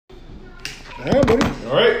Yeah, buddy.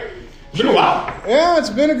 All right. It's been a while. Yeah, it's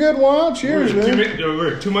been a good while. Cheers, man.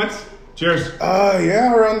 We're 2 months? Cheers.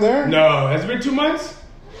 Yeah, around there. No, has it been 2 months?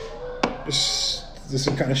 This is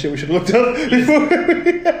some kind of shit we should have looked up before.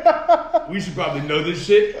 We should probably know this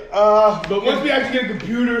shit. But once we actually get a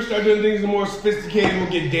computer, start doing things more sophisticated,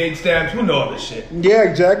 we'll get date stamps, we'll know all this shit. Yeah,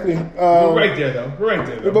 exactly. We're right there, though. We're right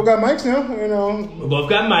there, We both got mics now, you know. We both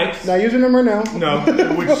got mics. Not using them right now. No,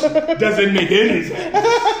 which doesn't make any sense.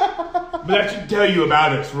 But that should tell you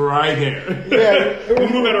about us right there. Yeah. We'll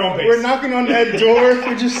move at our own pace. We're knocking on that door.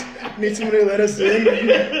 We just need somebody to let us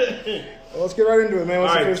in. Well, let's get right into it, man.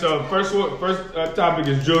 What's all the right, first? so first topic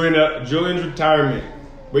is Julian's retirement.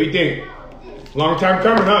 What do you think? Long time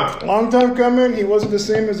coming, huh? Long time coming. He wasn't the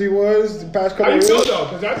same as he was the past couple How of do you years. feel, though?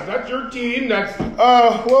 Because that's your team. That's...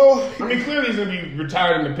 Well... I mean, clearly he's going to be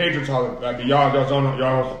retired in the Patriots Hall of Fame. Y'all.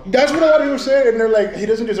 That's what a lot of people say, and they're like, he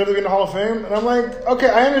doesn't deserve to be in the Hall of Fame. And I'm like, okay,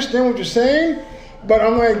 I understand what you're saying, but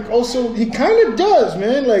I'm like, also, he kind of does,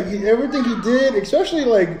 man. Like, everything he did, especially,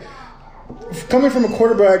 like, coming as a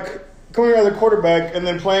quarterback and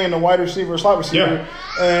then playing in a wide receiver, slot receiver,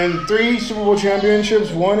 and 3 Super Bowl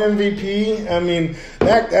championships, 1 MVP. I mean,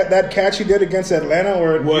 that catch he did against Atlanta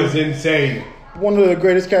where it was insane. One of the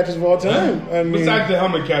greatest catches of all time. I mean, besides the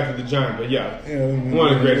helmet catch with the Giant, but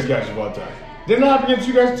one of the greatest catches of all time. Didn't it happen against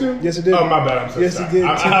you guys too? Yes, it did. Oh, my bad. I'm so yes, sorry. Yes, it did.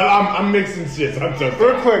 I'm mixing shit. I'm so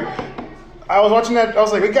sorry. Real quick. I was watching that. I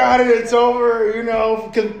was like, we got it. It's over. You know,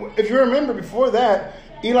 because if you remember before that,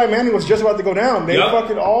 Eli Manning was just about to go down. They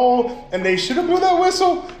fucking and they should have blew that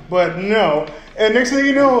whistle, but no. And next thing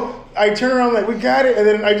you know, I turn around like, we got it, and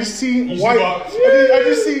then I just see white. I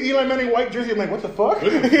just see Eli Manning white jersey. I'm like, what the fuck?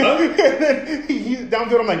 And then he's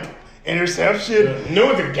downfield. I'm like, interception. No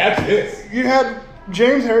one can catch this. You had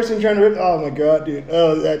James Harrison trying to rip. Oh my god, dude.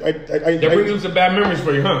 That brings some bad memories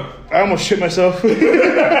for you, huh? I almost shit myself.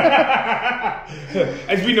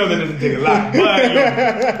 As we know, that doesn't take a lot. But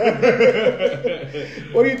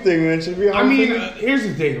what do you think, man? Should we? I mean, here's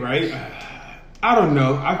the thing, right? I don't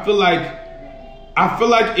know. I feel like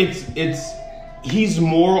it's he's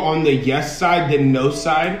more on the yes side than no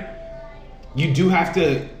side. You do have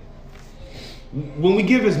to. When we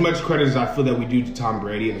give as much credit as I feel that we do to Tom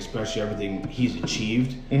Brady, and especially everything he's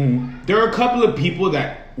achieved, there are a couple of people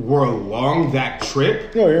that were along that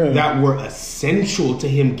trip that were essential to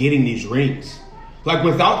him getting these rings. Like,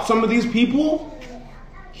 without some of these people,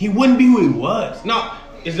 he wouldn't be who he was. Now,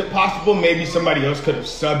 is it possible maybe somebody else could have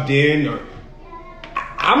subbed in? Or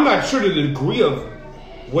I'm not sure to the degree of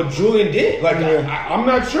what Julian did. Like, I'm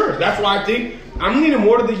not sure. That's why I think I'm leaning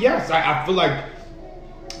more to the yes. I feel like,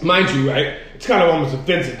 mind you, right? It's kind of almost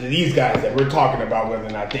offensive to these guys that we're talking about whether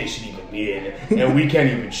or not they should even be in it. And we can't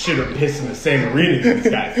even shit or piss in the same arena as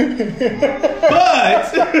these guys.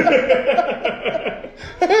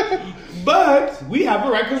 But we have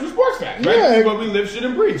a right because we're sports fans, right? This is what we live, shit,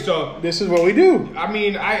 and breathe. So this is what we do. I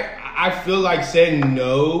mean, I feel like saying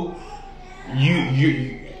no,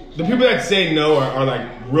 you the people that say no are like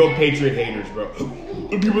real Patriot haters, bro.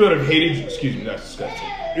 The people that have hated you, excuse me, that's disgusting.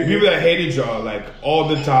 The people that hated y'all like all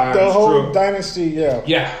the time. The whole dynasty,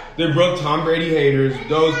 yeah, they're real Tom Brady haters.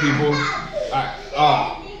 Those people,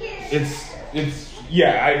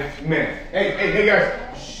 Hey guys,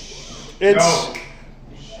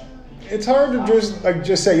 it's hard to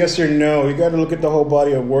just say yes or no. You got to look at the whole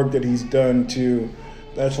body of work that he's done too.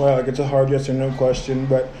 That's why it's a hard yes or no question.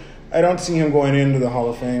 But I don't see him going into the Hall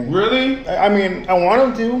of Fame. Really? I mean, I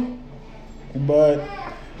want him to, but.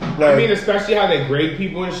 I mean, especially how they grade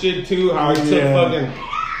people and shit too. How he took fucking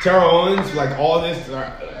Terrell Owens, like all this.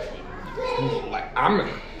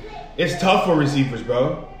 It's tough for receivers,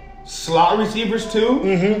 bro. Slot receivers too.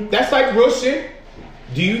 Mm-hmm. That's like real shit.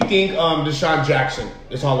 Do you think Deshaun Jackson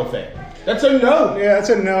is Hall of Fame? That's a no. Yeah, that's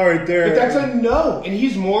a no right there. But that's a no, and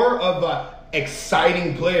he's more of a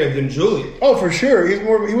exciting player than Julian. Oh, for sure. He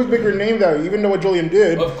was bigger name value, even though what Julian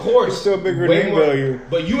did. Of course, he's still bigger name value.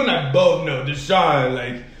 But you and I both know Deshaun,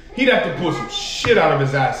 like, he'd have to pull some shit out of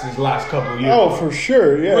his ass his last couple of years. Oh, for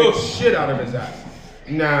sure, yeah. Real shit out of his ass.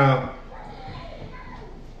 Now,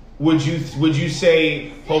 would you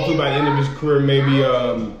say hopefully by the end of his career maybe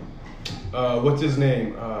what's his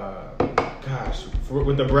name?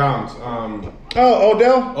 With the Browns.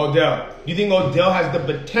 Odell? Odell. You think Odell has the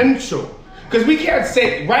potential? Because we can't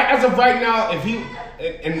say, right as of right now, if he,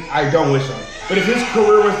 and I don't wish on him, but if his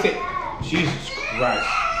career was to, Jesus Christ.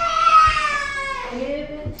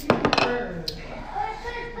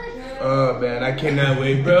 Oh, man, I cannot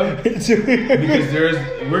wait, bro. Because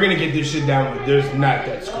we're going to get this shit down with, there's not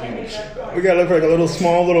that screaming shit, bro. We got to look for like a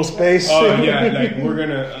small little space. Oh, yeah, like we're going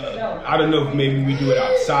to, I don't know if maybe we do it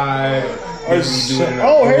outside. Maybe we do it in a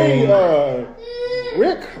Oh, hey,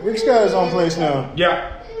 room. Rick's got his own place now.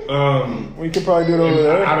 Yeah. We could probably do it over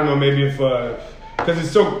there. I don't know, maybe if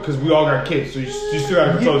because we all got kids, so you still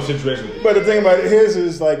gotta control the situation. But the thing about his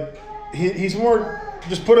is like he's more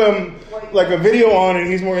just put him like a video on and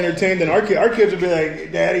he's more entertained than our kids. Our kids would be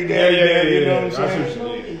like, daddy, daddy, you know what I'm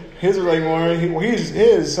saying? His are like more.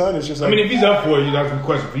 His son is just like. I mean, if he's up for it, that's a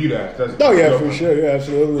question for you to ask. Oh yeah, for sure, yeah,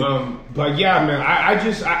 absolutely. But yeah, man, I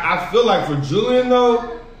feel like for Julian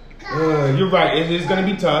though, you're right. It is gonna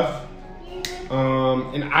be tough.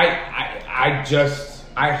 And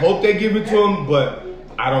I hope they give it to him, but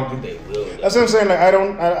I don't think they will. That's what I'm saying. Like I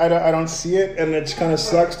don't see it, and it kind of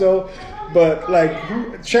sucks though. But like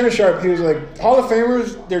Shannon Sharp, he was like Hall of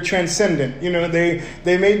Famers. They're transcendent. You know, they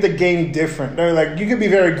made the game different. They're like you could be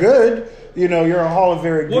very good. You know, you're a Hall of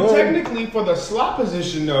Very Well, good. technically, for the slot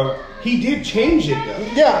position though, he did change it though.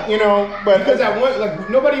 Yeah, you know, but Because at one, like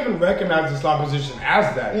nobody even recognized the slot position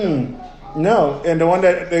as that. No, and the one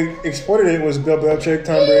that they exported it was Bill Belichick,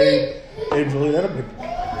 Tom Brady, and Julian Edelman.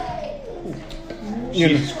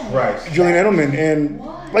 Jesus Christ. Julian Edelman, and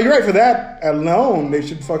like you're right for that alone, they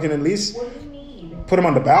should fucking at least put him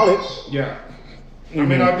on the ballot. Yeah. I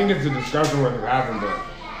mean, I think it's a discussion worth having, but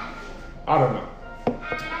I don't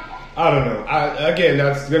know. Again,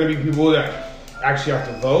 that's gonna be people that actually have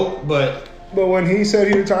to vote, but when he said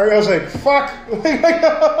he retired, I was like, "Fuck!"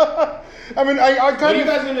 I mean, I are kind you of.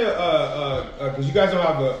 guys gonna because you guys don't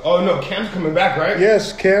have a. Oh no, Cam's coming back, right?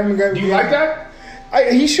 Yes, Cam. Do you like that?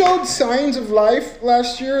 He showed signs of life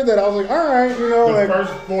last year that I was like, all right, you know, The like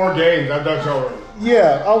first 4 games, I thought y'all were.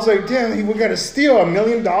 yeah, I was like, damn, we got to steal $1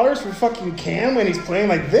 million for fucking Cam, and he's playing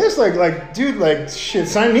like this, like, dude, like, shit,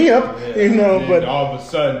 sign me up, you know. And but all of a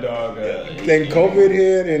sudden, dog. then COVID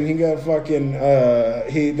hit, and he got fucking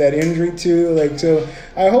that injury too. Like, so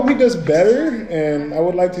I hope he does better, and I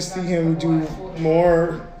would like to see him do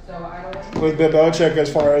more with Bill Belichick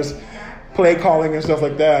as far as play calling and stuff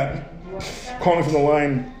like that, calling from the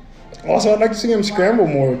line. Also, I'd like to see him scramble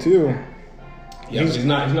more too. Yeah, he's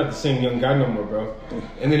not the same young guy no more, bro.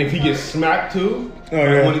 And then if he gets smacked too,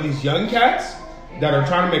 yeah. one of these young cats that are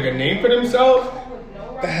trying to make a name for themselves,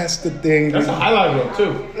 That's the thing. that's a highlight reel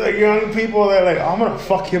too. Like young people that are like, I'm gonna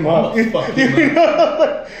fuck him up. I'm gonna fuck him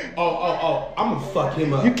up. I'm gonna fuck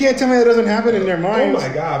him up. You can't tell me that doesn't happen in their Oh minds.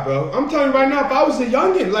 my god, bro! I'm telling you right now, if I was a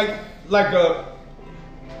youngin,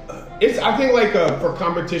 it's I think for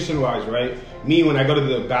competition wise, right? Me when I go to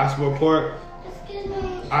the basketball court,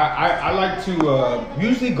 I like to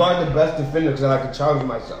usually guard the best defender because I like to challenge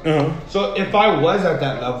myself. Uh-huh. So if I was at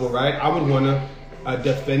that level, right, I would want to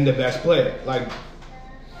defend the best player. Like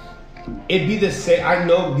it'd be the same. I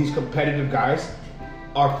know these competitive guys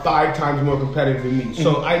are 5 times more competitive than me,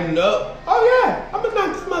 so I know. Oh yeah, I'm gonna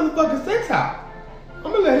knock this motherfucker's sense out.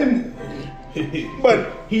 I'm gonna let him.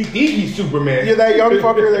 But he think he's Superman. You're that young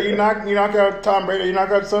fucker that you knock out Tom Brady, you knock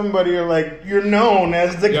out somebody, you're known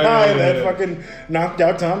as the guy that fucking knocked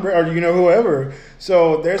out Tom Brady, or whoever.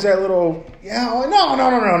 So there's that little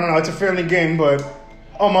no, it's a friendly game, but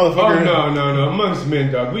motherfucker. Oh no, amongst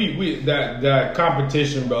men, dog. We that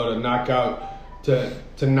competition, bro, to knock out the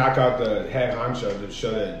head honcho to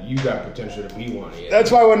show that you got potential to be one. Yeah.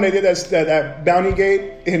 That's why when they did that Bounty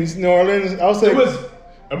Gate in New Orleans, I was like,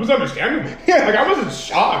 it was understandable. Yeah. Like I wasn't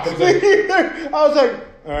shocked. I was like,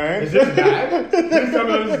 all right. Is this bad? Please tell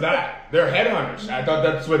me this is bad. They're headhunters. I thought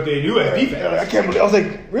that's what they do as defense. I can't believe. I was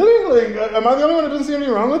like, really? Like, am I the only one that doesn't see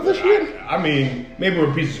anything wrong with this shit? I mean, maybe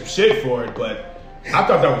we're pieces of shit for it, but I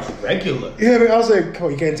thought that was regular. Yeah, I was like,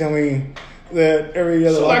 you can't tell me that every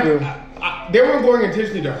other locker room. They weren't going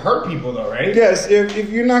intentionally to hurt people, though, right? Yes,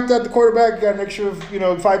 if you knocked out the quarterback, you got an extra,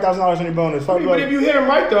 $5,000 on your bonus. But if you hit him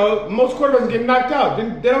right, though, most quarterbacks get knocked out.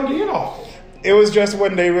 They don't get hit off. It was just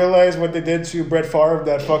when they realized what they did to Brett Favre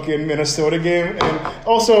that fucking Minnesota game, and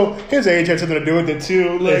also his age had something to do with it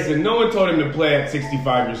too. Listen, no one told him to play at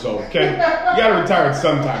 65 years old. Okay, you gotta retire at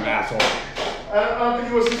some time, asshole. I don't think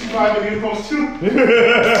he was 65, but he was close to.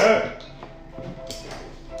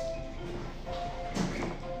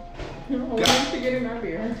 Why aren't you getting our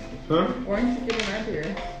beer? Huh? Why aren't you getting our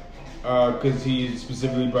beer? Because he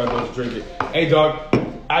specifically brought those to drink it. Hey, dog,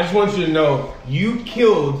 I just want you to know, you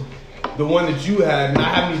killed the one that you had, and I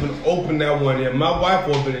haven't even opened that one yet. My wife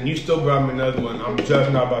opened it, and you still brought me another one. I'm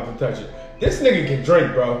just not about to touch it. This nigga can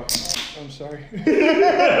drink, bro. I'm sorry. I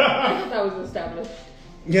thought that was established.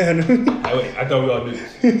 Yeah, no. Oh, wait, I thought we all knew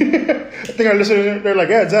this. I think our listeners, they're like,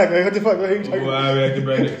 yeah, exactly. What the fuck? Well, I mean, I can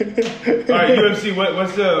brand it. All right, UFC,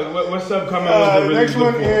 what's upcoming? The next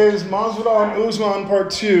one is Masvidal and Usman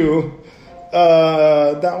Part 2.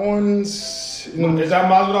 That one's... Is that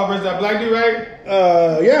Masvidal versus that black dude, right?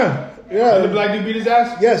 Yeah. Yeah. And the black dude beat his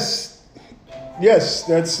ass? Yes. Yes,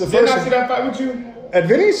 that's the Didn't first. I see that fight with you? At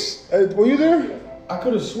Vinny's? Were you there? I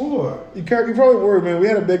could have swore. You probably were, man. We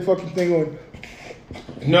had a big fucking thing going.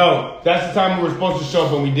 No, that's the time we were supposed to show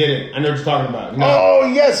up and we didn't. I know what you're talking about. No. Oh,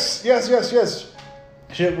 yes.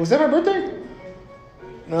 Shit, was that my birthday?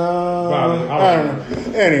 No. Probably. I don't know.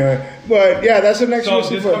 Anyway, but yeah, that's the next So UFC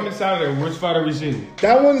this fight. coming Saturday, which fight are we seeing?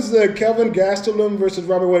 That one's the Kelvin Gastelum versus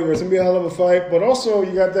Robert Whittaker. It's gonna be a hell of a fight. But also,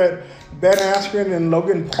 you got that Ben Askren and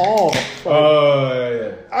Logan Paul fight.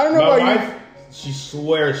 Yeah. I don't know My about you. wife, she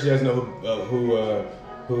swears she doesn't know who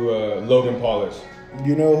Logan Paul is.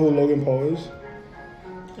 You know who Logan Paul is?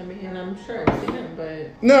 I mean, I'm sure I've seen him, but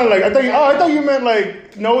No, like I thought you meant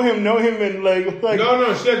like know him, and like.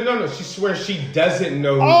 No. She swears she doesn't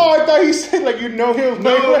know. Who Oh, I thought he said like you know him.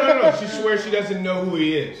 No. She swears she doesn't know who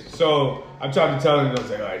he is. So I'm trying to tell her, and I was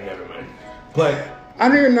like, all right, never mind. But I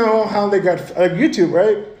don't even know how they got like YouTube,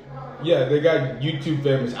 right? yeah, they got YouTube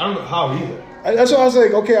famous. I don't know how either. That's why I was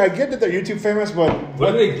like, okay, I get that they're YouTube famous, but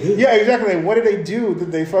What did they do? Yeah, exactly. What did they do?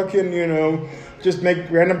 Did they fucking just make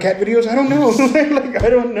random cat videos? I don't know. Like I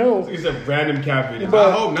don't know. It's a random cat video. But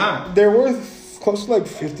I hope not. They're worth close to like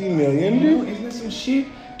 50 million, dude. Isn't that some shit?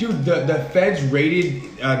 Dude, the feds raided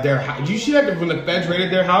their house. Did you see that when the feds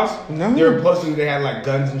raided their house? No. They were posting they had like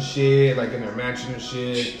guns and shit, like in their mansion and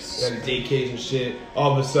shit. They had daycares and shit.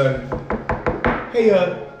 All of a sudden, hey,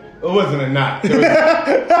 it wasn't a knock. There was,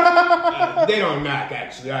 they don't knock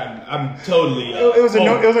actually. I'm totally. It was a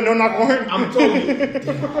no knock warrant. I'm totally.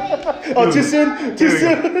 Oh, too soon. Too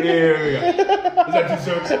soon. Yeah, here we go. Is that too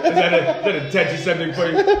soon? Is that a touchy subject for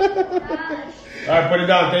you? All right, put it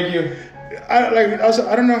down. Thank you.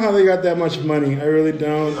 I don't know how they got that much money. I really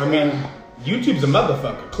don't. I mean, YouTube's a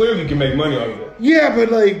motherfucker. Clearly, you can make money off of it. Yeah,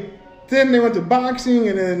 but like then they went to boxing,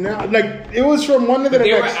 and then now, like it was from one of the. But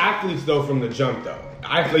they were athletes though from the jump though.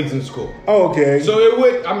 Athletes in school. Oh, okay. So it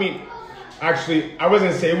would. I mean, actually, I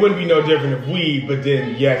wasn't saying it wouldn't be no different if we, but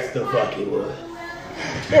then yes, the fuck it would.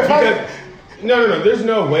 Because, no. There's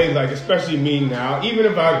no way. Like, especially me now. Even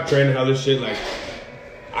if I train and other shit, like,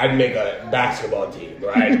 I'd make a basketball team,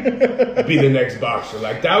 right? Be the next boxer.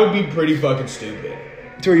 Like, that would be pretty fucking stupid.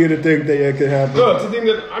 For you to think that it could happen. No, to think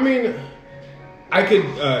that, I mean, I could,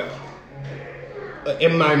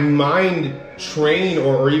 in my mind, train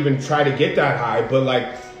or even try to get that high, but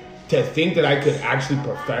like, to think that I could actually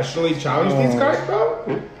professionally challenge these guys,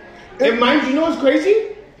 bro. And mind you, know what's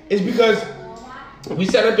crazy? Is because we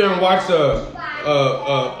sat up there and watched, who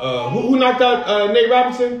knocked out Nate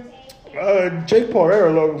Robinson? Jake Paul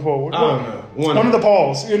or Logan Paul? I don't know. One of the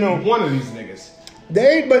Pauls, One of these niggas.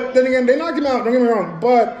 But then again, they knocked him out. Don't get me wrong.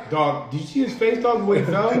 But Dog, did you see his face, dog? Wait,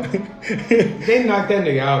 no. They knocked that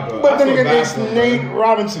nigga out, bro. but I then feel again, bad it's for him, Nate bro.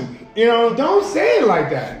 Robinson. Don't say it like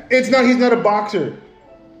that. It's not. He's not a boxer.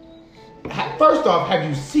 First off, have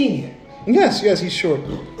you seen him? Yes, he's short.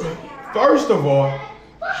 First of all,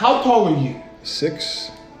 how tall are you?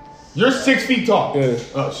 6. You're 6 feet tall. Yeah.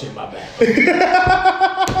 Oh shit, my bad.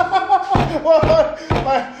 Well,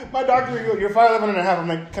 my doctor would go, you're 5'11" and a half. I'm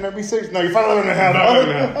like, can I be 6? No, you're 5'11" and a half. 5'11"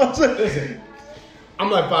 and a half. I was like, Listen, I'm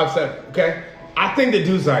like 5'7", okay? I think the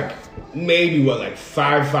dude's like maybe like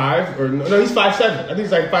 5'5", or no, he's 5'7". I think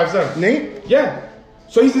he's like 5'7". Nate? Yeah.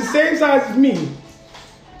 So he's the same size as me,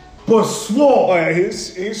 but swole. Oh yeah,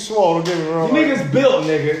 he's swole. Don't get me wrong. Nigga's built,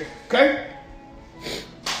 nigga. Okay?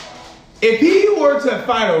 If he were to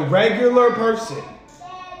fight a regular person,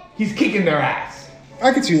 he's kicking their ass.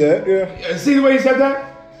 I could see that. Yeah. See the way he said that?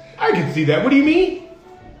 I can see that. What do you mean?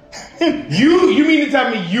 you mean to tell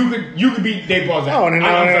me you could beat Nate Paul's ass? Oh, no,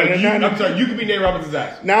 I'm sorry, you could beat Nate Robinson's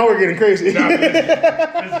ass. Now we're getting crazy. Now, listen.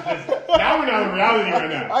 Now we're not in reality right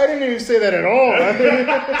now. I didn't even say that at all.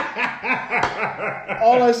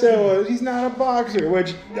 All I said was he's not a boxer.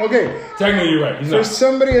 Which okay, Technically, you're right. He's for not.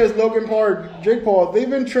 somebody as Logan Paul or Jake Paul, they've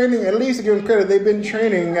been training. At least to give them credit, they've been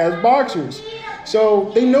training as boxers. So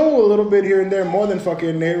they know a little bit here and there more than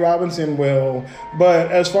fucking Nate Robinson will. But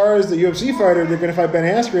as far as the UFC fighter, they're gonna fight Ben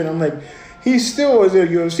Askren. I'm like, he still was a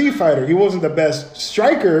UFC fighter. He wasn't the best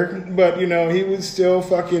striker, but he was still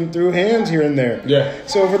fucking threw hands here and there. Yeah.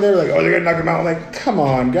 So for they're like, oh, they're gonna knock him out. I'm like, come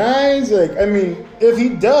on, guys. Like, I mean, if he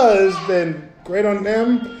does, then great on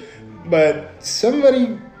them. But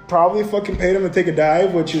somebody probably fucking paid him to take a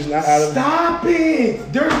dive, which is not out of. Stop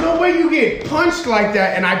it! There's no way you get punched like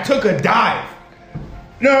that, and I took a dive.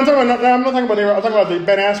 No, I'm talking about. No, I'm not talking about. I'm talking about the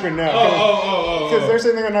Ben Askren now. Oh. Because they're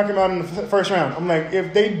saying they're gonna knock him out in the first round. I'm like,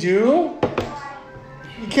 if they do,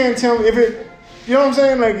 you can't tell me if it. You know what I'm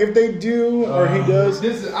saying? Like, if they do or he does.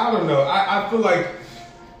 I don't know. I feel like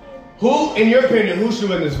who, in your opinion, who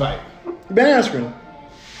should win this fight? Ben Askren.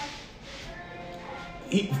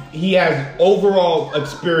 he has overall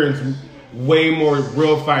experience way more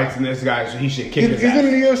real fights than this guy, so he should kick his He's ass.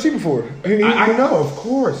 been in the UFC before. I know, of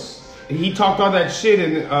course. He talked all that shit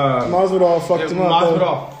and Masvidal fucked him up.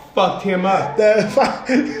 Masvidal fucked him up.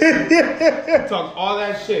 Talk all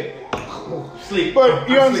that shit. Sleep. But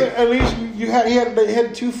you know what I'm sleep. saying? At least he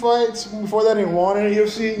had 2 fights before that. He won in the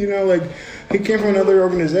UFC. You know, like he came from another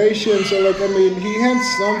organization, so like I mean, he had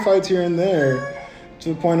some fights here and there. To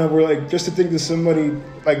the point of where like just to think that somebody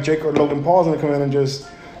like Jake or Logan Paul's gonna come in and just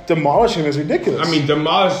demolish him is ridiculous. I mean,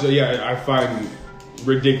 demolish. Yeah, I find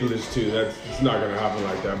ridiculous too. It's not gonna happen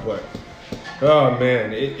like that. But oh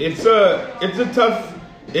man, it's a tough.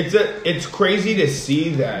 It's crazy to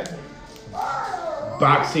see that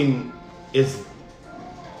boxing is.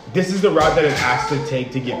 This is the route that it has to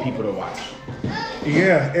take to get people to watch.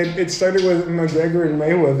 yeah, it started with McGregor and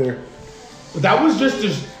Mayweather. But that was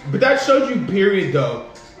but that showed you, period, though.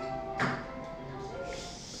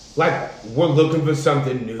 Like, we're looking for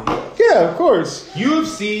something new. Yeah, of course.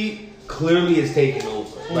 UFC clearly is taking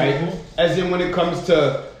over, right? Mm-hmm. As in when it comes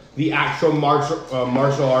to the actual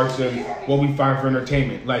martial arts and what we find for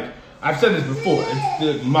entertainment. Like, I've said this before. It's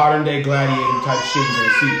the modern day gladiator type shit you're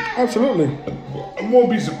gonna see. Absolutely. I won't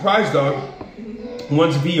be surprised, dog.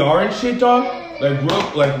 Once VR and shit, dog,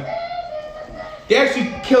 they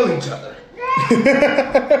actually kill each other.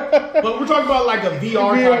 But we're talking about like a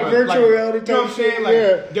VR type of, virtual reality you know what I'm type saying? shit, Like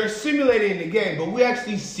yeah. they're simulating the game, but we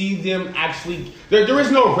actually see them actually. There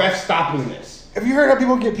is no ref stopping this. Have you heard how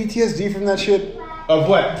people get PTSD from that shit? Of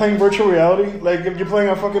what? Playing virtual reality? Like if you're playing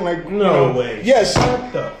a fucking like No way. Yes.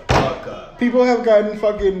 Shut the fuck up. People have gotten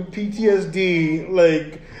fucking PTSD,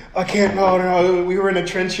 like, I can't, no, we were in the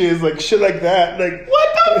trenches, like, shit like that. Like, What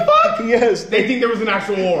the fuck? Yes. They think there was an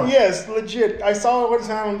actual war. Yes, legit. I saw it one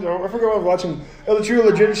time, I forget what I was watching. It was a true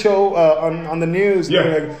legit show on the news. Yeah. They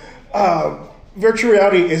were like, virtual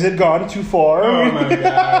reality, is it gone too far? Oh my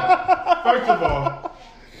god. First of all,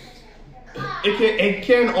 it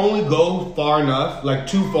can only go far enough. Like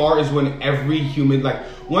too far is when every human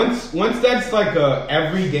once that's like a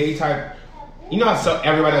everyday type. You know how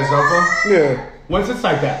everybody has cell phone? Yeah. Once it's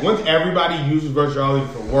like that, once everybody uses virtual reality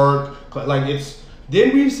for work, like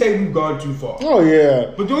then we say we've gone too far. Oh,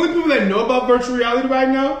 yeah. But the only people that know about virtual reality right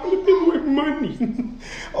now are the people with money.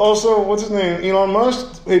 Also, what's his name? Elon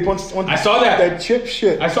Musk? He wants I saw that. That chip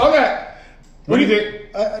shit. I saw that. What do you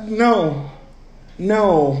think? No.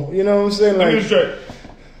 You know what I'm saying? Let me Like, just straight.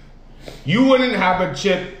 You wouldn't have a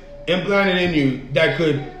chip implanted in you that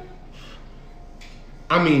could.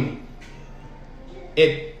 I mean,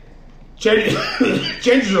 it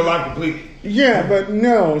changes your life completely. yeah, but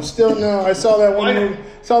no, still no. I saw that Why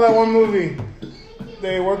not? one movie.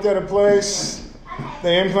 They worked at a place.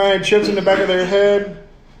 They implanted chips in the back of their head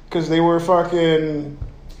because they were fucking,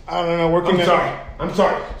 I don't know, working. I'm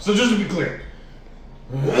sorry. So just to be clear,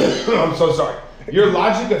 I'm so sorry. Your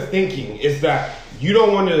logic of thinking is that you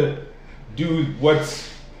don't want to do what's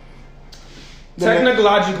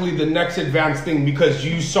technologically the next advanced thing because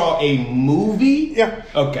you saw a movie? Yeah.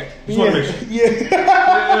 Okay. Just want to make sure. Yeah.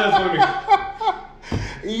 Just wanna make sure.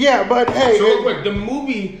 Yeah, but hey. So real quick, the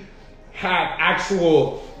movie had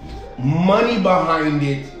actual money behind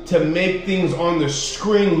it to make things on the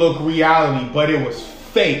screen look reality, but it was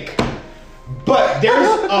fake. But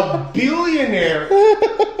there's a billionaire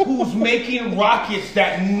who's making rockets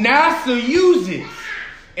that NASA uses.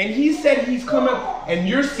 And he said he's coming, and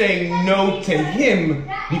you're saying no to him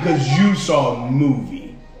because you saw a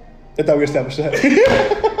movie. I thought we established that.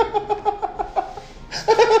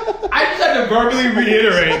 I just had to verbally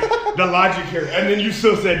reiterate the logic here, and then you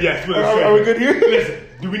still said yes. Are we good here? Listen,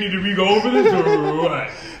 do we need to re-go over this or what?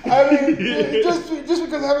 I mean, just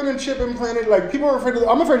because having a chip implanted, like people are afraid of.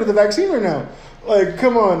 I'm afraid of the vaccine right now. Like,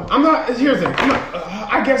 come on. I'm not. Here's the thing.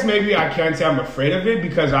 I guess maybe I can't say I'm afraid of it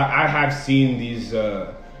because I have seen these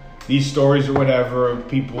stories or whatever of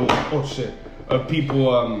people. Oh shit! Of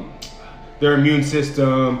people, their immune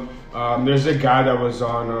system. There's a guy that was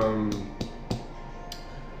on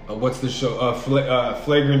what's the show?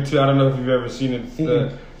 Flagrant 2. I don't know if you've ever seen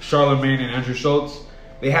it. Charlemagne and Andrew Schultz.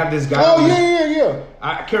 They have this guy. Oh yeah.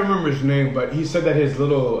 I can't remember his name, but he said that his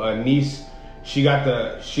little niece, she got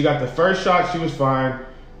the first shot, she was fine.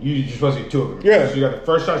 You're supposed to get 2 of them. Yeah. So she got the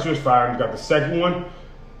first shot, she was fine. Got the second one,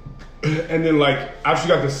 and then like after she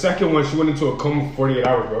got the second one, she went into a coma for 48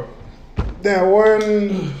 hours, bro. That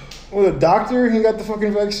one with a doctor, he got the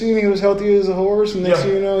fucking vaccine. He was healthy as a horse, and next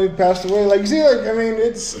thing you know, he passed away. Like you see, like I mean,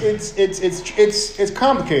 it's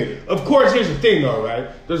complicated. Of course, here's the thing, though, right?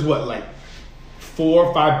 There's what like 4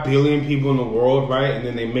 or 5 billion people in the world, right? And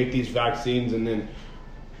then they make these vaccines, and then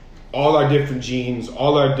all our different genes,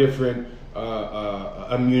 all our different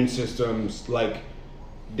immune systems. Like,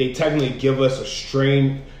 they technically give us a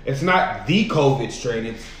strain. It's not the COVID strain.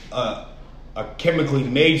 It's a chemically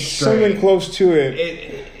made strain. Something close to it.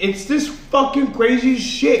 It's this fucking crazy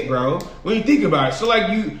shit, bro. When you think about it. So,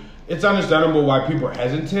 like, it's understandable why people are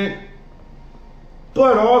hesitant.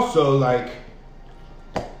 But also, like,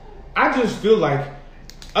 I just feel like,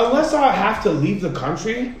 unless I have to leave the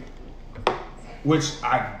country, which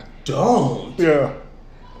I don't. Yeah.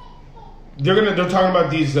 They're talking about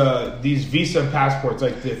these visa passports,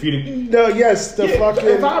 like if you fucking.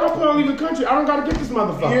 If I don't plan on leaving the country, I don't gotta get this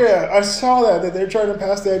motherfucker. Yeah, I saw that they're trying to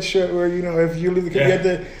pass that shit where, you know, if you leave the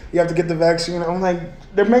country, you have to get the vaccine. I'm like,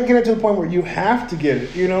 they're making it to the point where you have to get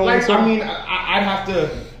it. You know, like, I mean, I'd have to.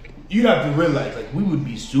 You'd have to realize, like, we would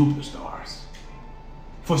be superstars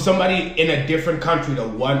for somebody in a different country to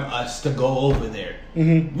want us to go over there.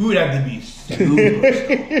 Mm-hmm. We would have to be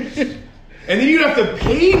superstars. And then you'd have to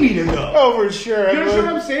pay me to go. Oh, for sure. You know what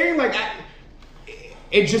I'm saying? Like,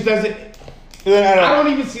 it just doesn't. I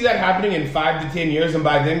don't even see that happening in 5 to 10 years, and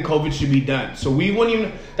by then COVID should be done. So we wouldn't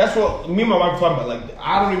even. That's what me and my wife talking about. Like,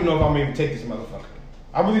 I don't even know if I'm able to take this motherfucker.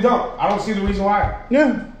 I really don't. I don't see the reason why.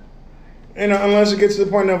 Yeah. And unless it gets to the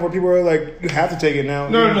point of where people are like, you have to take it now.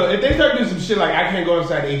 No. If they start doing some shit like I can't go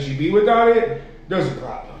inside HEB without it, there's a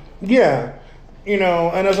problem. Yeah. You know,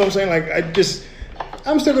 and that's what I'm saying. Like,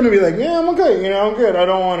 I'm still going to be like, yeah, I'm okay. You know, I'm good. I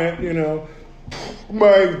don't want it, you know.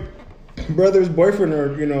 My brother's boyfriend,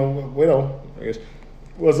 or, you know, widow, I guess,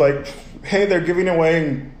 was like, hey, they're giving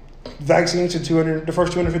away vaccines to the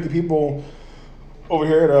first 250 people over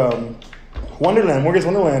here at Wonderland, Morgan's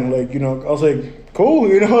Wonderland. Like, you know, I was like, cool,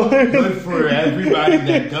 you know. Good for everybody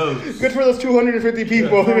that goes. Good for those 250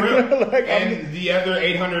 people. Yeah, like, and the other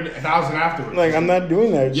 800,000 afterwards. Like, I'm not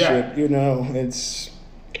doing that shit, you know. It's...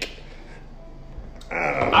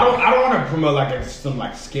 I don't want to promote like it's some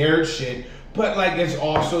like scared shit, but like it's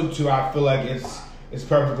also too. I feel like it's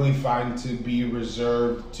perfectly fine to be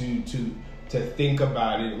reserved to think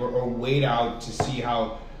about it or wait out to see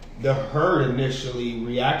how the herd initially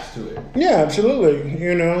reacts to it. Yeah, absolutely.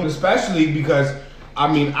 You know, especially because I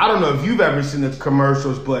mean I don't know if you've ever seen the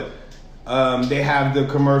commercials, but they have the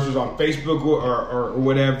commercials on Facebook or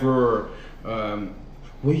whatever.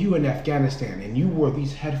 Were you in Afghanistan and you wore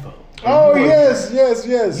these headphones? Oh, yes.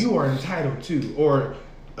 You are entitled to. Or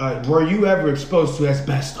were you ever exposed to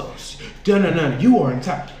asbestos? You are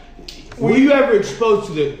entitled. Were you ever exposed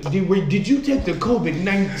to did you take the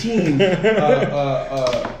COVID-19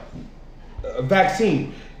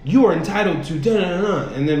 vaccine? You are entitled to.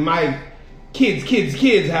 And then my kids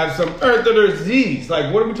have some earth disease.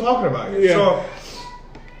 Like, what are we talking about here? Yeah. So,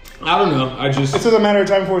 I don't know. It's just a matter of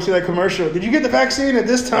time before we see that commercial. Did you get the vaccine at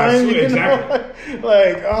this time? Exactly.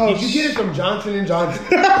 Like, oh. Did you get it from Johnson & Johnson?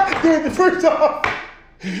 Dude, first off.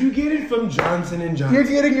 Did you get it from Johnson & Johnson? You're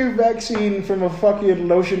getting your vaccine from a fucking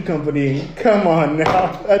lotion company. Come on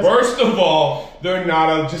now. First of all, they're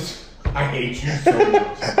not I hate you so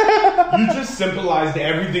much. You just symbolized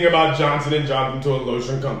everything about Johnson & Johnson to a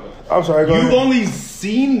lotion company. I'm sorry, go You've ahead. only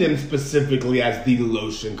seen them specifically as the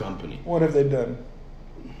lotion company. What have they done?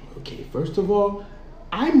 Okay, first of all,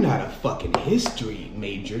 I'm not a fucking history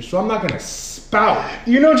major, so I'm not gonna spout.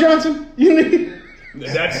 You know Johnson?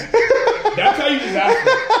 That's how you just ask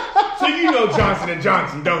me. So you know Johnson &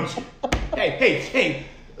 Johnson, don't you? Hey,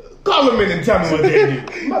 call them in and tell me what they do.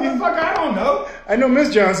 Motherfucker, I don't know. I know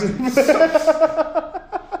Miss Johnson.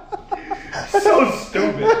 So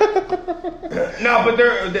stupid. No, but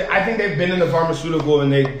I think they've been in the pharmaceutical,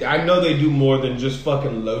 and I know they do more than just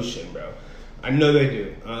fucking lotion, bro. I know they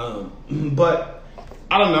do. But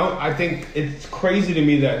I don't know. I think it's crazy to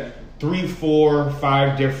me that 3, 4,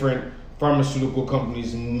 5 different pharmaceutical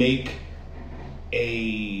companies make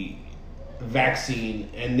a vaccine,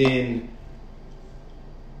 and then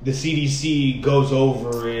the CDC goes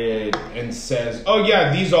over it and says, oh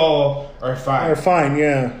yeah, these all are fine. They're fine,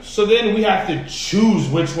 yeah. So then we have to choose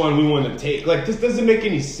which one we want to take. Like, this doesn't make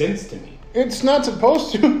any sense to me. It's not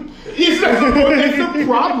supposed to. It's a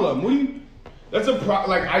problem. That's a problem.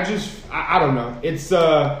 Like, I don't know. It's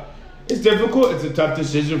difficult. It's a tough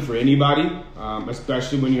decision for anybody,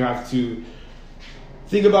 especially when you have to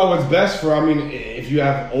think about what's best for. I mean, if you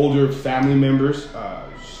have older family members,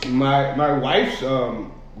 my wife's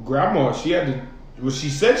grandma, she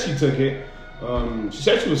said she took it. She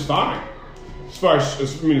said she was fine. As far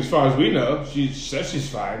as we know, she said she's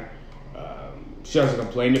fine. She hasn't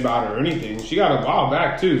complained about it or anything. She got a while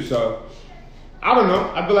back too. So I don't know.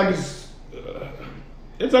 I feel like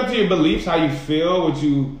it's up to your beliefs, how you feel, what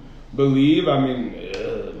you believe. I mean,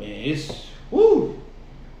 man, it's woo.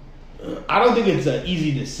 I don't think it's an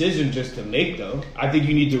easy decision just to make, though. I think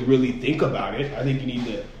you need to really think about it. I think you need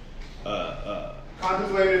to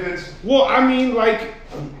Contemplate if it's. Well, I mean, like,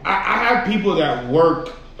 I have people that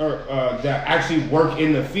work or that actually work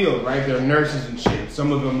in the field, right? They're nurses and shit.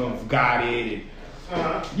 Some of them have got it.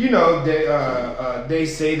 And, you know, they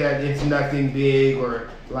say that it's nothing big or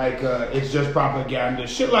like it's just propaganda,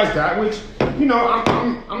 shit like that. Which, you know,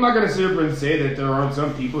 I'm not gonna sit up and say that there aren't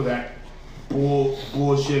some people that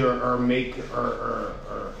bullshit or make or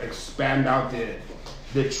expand out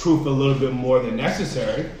the truth a little bit more than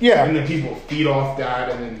necessary. Yeah. And then people feed off that,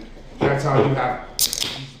 and then that's how you have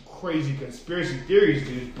these crazy conspiracy theories,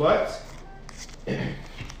 dude. But if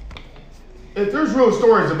there's real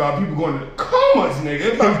stories about people going to comas,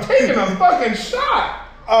 nigga, about taking a fucking shot,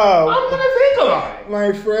 I'm gonna think about it.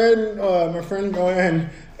 My friend going.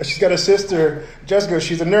 She's got a sister, Jessica.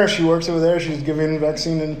 She's a nurse. She works over there. She's giving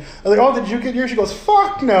vaccine. And I was like, "Oh, did you get yours?" She goes,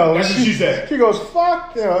 "Fuck no." That's what she said. She goes,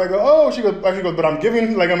 "Fuck no." I go, "Oh." She goes, "But I'm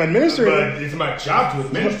giving, like I'm administering." But it's my job to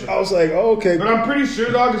administer. I was like, "Oh, okay." But I'm pretty sure,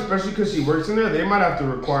 dog, especially because she works in there, they might have to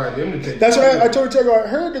require them to take. That's why I told her. I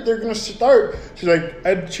heard that they're gonna start. She's like,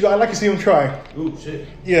 "I'd like to see them try." Ooh, shit.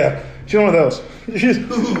 Yeah, she's one of those. She's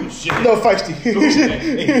Ooh, shit. no feisty.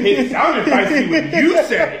 It sounded feisty when you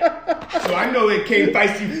said it. So I know it came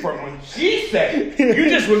feisty from when she said it. You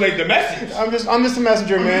just relate the message. I'm just a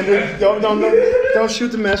messenger, man. Don't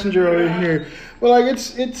shoot the messenger over here. Well, like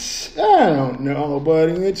it's I don't know, but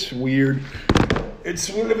it's weird. We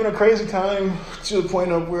live in a crazy time to the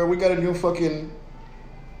point of where we got a new fucking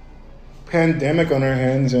pandemic on our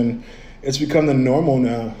hands, and it's become the normal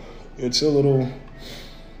now. It's a little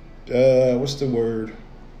what's the word?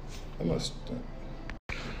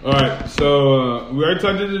 All right, so we already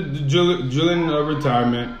talked to the Julian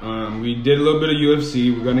retirement. We did a little bit of UFC.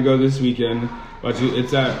 We're gonna go this weekend.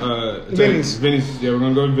 It's at Vinny's. Vinny's. Yeah, we're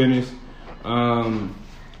gonna go to Vinny's. All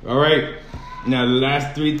right. Now the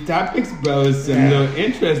last three topics, bro, is some little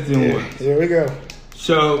interesting ones. Here we go.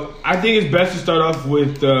 So I think it's best to start off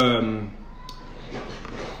with the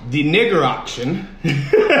nigger auction.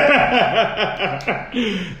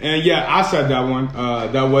 And yeah, I said that one.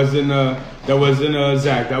 That wasn't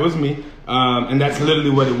Zach. That was me. And that's literally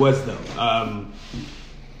what it was, though.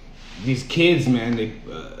 These kids, man, they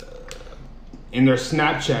in their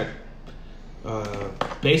Snapchat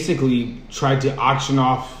basically tried to auction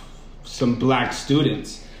off some black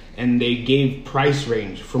students, and they gave price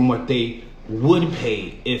range from what they would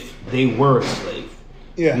pay if they were a slave.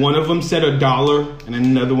 Yeah. One of them said $1 and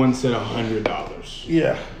another one said $100.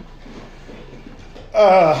 Yeah.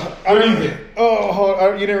 What do you think?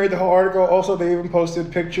 You didn't read the whole article. Also, they even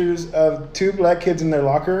posted pictures of 2 black kids in their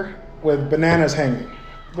locker with bananas hanging.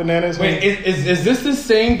 Wait, is this the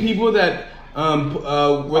same people that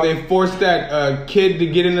where they forced that kid to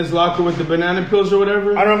get in his locker with the banana pills or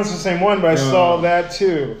whatever? I don't know if it's the same one, but I saw that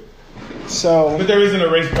too. So, but there isn't a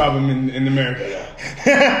race problem in America.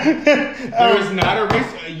 There is not a race.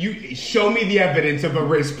 You show me the evidence of a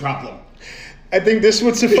race problem. I think this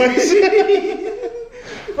would suffice.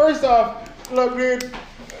 First off, look, dude.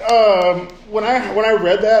 When I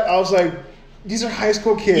read that, I was like, these are high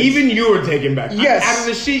school kids. Even you were taken back. Yes. Out of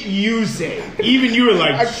the shit you say. Even you were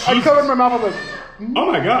like, I covered my mouth. I was like,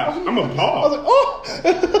 oh my gosh, I'm I was appalled. like, oh.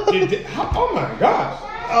 Oh my gosh.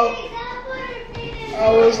 I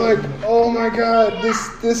was like, oh my god,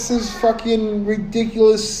 this is fucking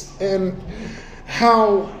ridiculous, and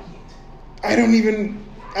how I don't even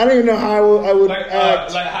know how I would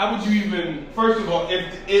act. Like, how would you even? First of all,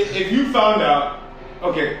 if you found out,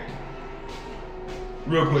 okay,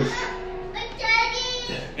 real quick,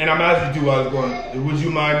 and I'm asking you while I was going, would you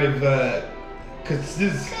mind if, because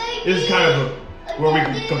this is kind of where we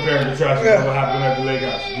can compare and contrast with what happened at the lake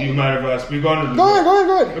house. Do you mind if I speak on it?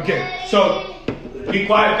 Go ahead. Okay, so. Be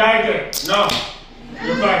quiet, Tiger. No,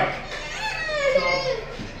 you're fine.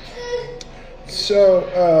 So,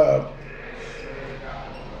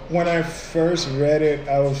 when I first read it,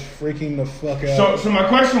 I was freaking the fuck out. So my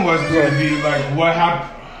question was going to be like, what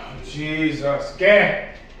happened? Jesus, get.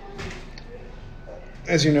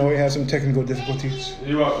 As you know, we have some technical difficulties.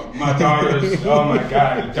 You are, my daughter's, oh my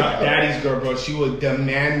god, daddy's girl, bro. She will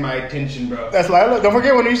demand my attention, bro. That's Lila. Don't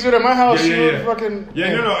forget when you used to do it at my house, she would fucking.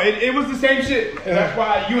 Yeah, no, it was the same shit. Yeah. That's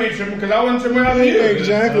why you ain't tripping, because I wasn't tripping out of you.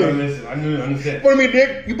 Exactly. Listen, I knew, understand. What do you mean,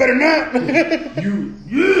 Dick? You better not.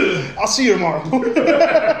 I'll see you tomorrow.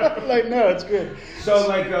 Like, no, it's good. So,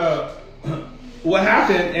 like, what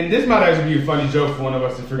happened, and this might actually be a funny joke for one of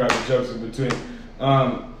us to figure out the jokes in between.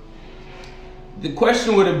 The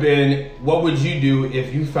question would have been, what would you do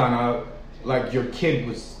if you found out, like, your kid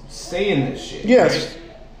was saying this shit? Yes. Right?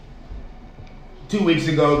 2 weeks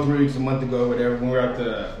ago, 3 weeks, a month ago, whatever, when we were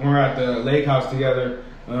at the lake house together,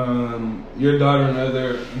 your daughter and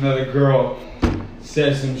another girl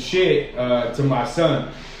said some shit to my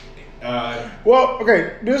son. Well,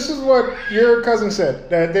 okay, this is what your cousin said.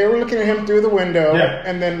 That they were looking at him through the window, Yeah.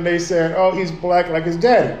 and then they said, oh, he's black like his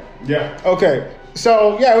daddy. Yeah. Okay,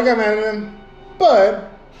 so, yeah, we got mad at him, but...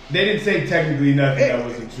 They didn't say technically nothing that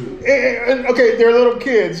wasn't true. Okay, they're little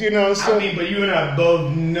kids, so... I mean, but you and I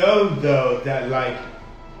both know, though, that, like...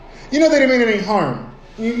 You know they didn't mean any harm.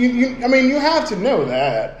 I mean, you have to know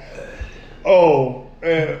that. Oh...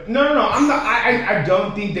 No. I'm not. I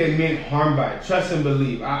don't think they meant harm by it. Trust and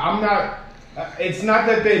believe. I'm not. It's not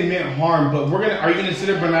that they meant harm, but Are you gonna sit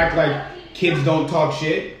up and act like kids don't talk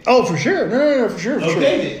shit? Oh, for sure. No, for sure.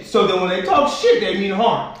 Okay, then. So then when they talk shit, they mean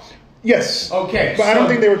harm. Yes. Okay. But I don't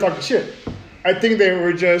think they were talking shit. I think they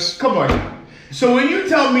were just... Come on now. So when you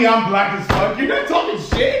tell me I'm black as fuck, you're not talking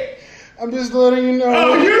shit? I'm just letting you know.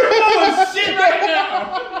 Oh, you're talking shit right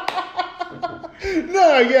now.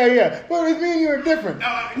 No, yeah. But with me and you are different.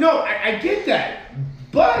 No, I get that.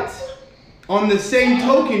 But on the same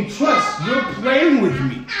token, trust, you're playing with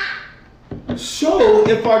me. So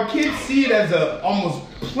if our kids see it as a almost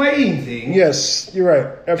playing thing. Yes, you're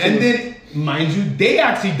right. Absolutely. And then, mind you, they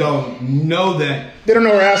actually don't know that. They don't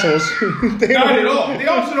know we're assholes. Not at all. They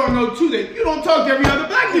also don't know, too, that you don't talk to every other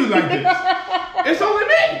black dude like this. It's only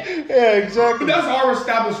me. Yeah, exactly. But that's our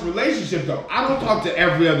established relationship, though. I don't talk to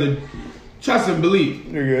every other. Trust and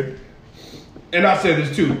believe. You're good. And I say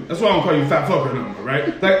this too. That's why I don't call you fat fucker no more,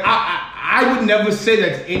 right? Like I would never say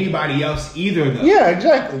that to anybody else either, though. Yeah,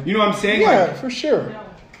 exactly. You know what I'm saying? Yeah, Like, for sure.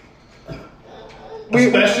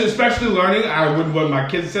 especially learning, I wouldn't want my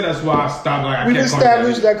kids to say. That's why I stopped. Like We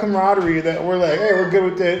established that camaraderie that we're like, hey, we're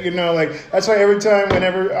good with it. Like that's why every time,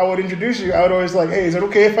 whenever I would introduce you, I would always like, hey, is it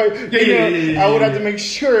okay if I? Yeah. I would have to make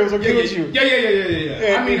sure it was okay with you.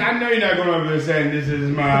 Yeah. I mean, I know you're not going over there saying this is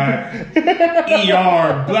my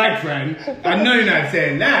ER black friend. I know you're not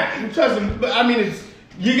saying that. Trust me, but I mean,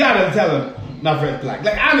 you gotta tell him my friend's black.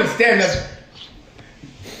 Like I understand that.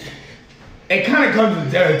 It kind of comes with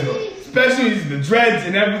the territory. Especially the dreads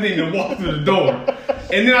and everything that walk through the door.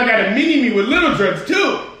 And then I got a mini me with little dreads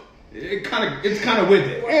too. It's kind of with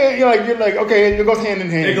it. Yeah, you're like, okay, it goes hand in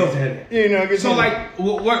hand. It goes hand in hand. So like,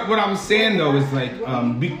 what I was saying though is like,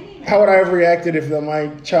 how would I have reacted if my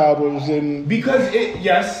child was in? Because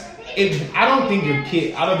I don't think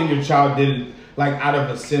your child did it like out of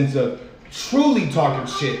a sense of truly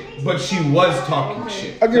talking shit, but she was talking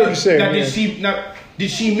shit. I get what you're saying. Now,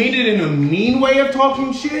 did she mean it in a mean way of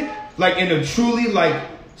talking shit? Like in a truly like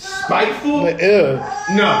spiteful? Like, ew.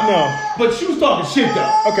 No. But she was talking shit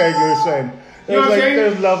though. Okay, you're saying. You know what I'm saying?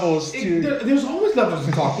 There's levels to. There's always levels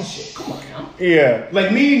to talking shit. Come on now. Yeah.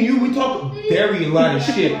 Like me and you, we talk very a lot of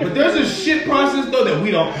shit. But there's a shit process though that we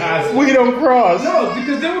don't pass. We don't cross. No,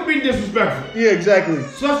 because then we're being disrespectful. Yeah, exactly.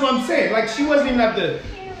 So that's what I'm saying. Like she wasn't even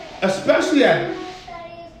especially at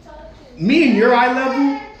me and your eye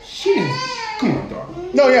level, she didn't. Come on, dog.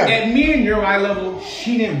 No, yeah. At me and your eye level,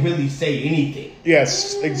 she didn't really say anything.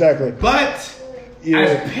 Yes, exactly. But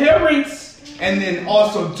as parents, and then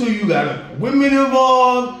also too, you got women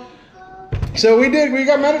involved. So we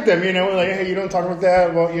got mad at them. We're like, hey, you don't talk about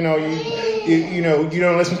that. Well, you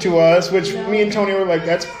don't listen to us. Which me and Tony were like,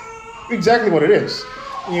 that's exactly what it is.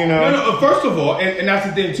 No. First of all, and that's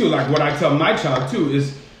the thing too. Like what I tell my child too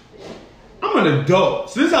is, I'm an adult,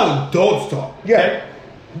 so this is how adults talk. Yeah. Okay?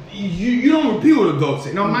 You don't repeat what adults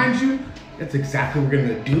say. Now, mind you, that's exactly what we're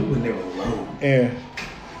gonna do when they're alone. Yeah.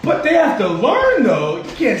 But they have to learn, though. You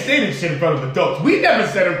can't say this shit in front of adults. We never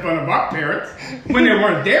said it in front of our parents when they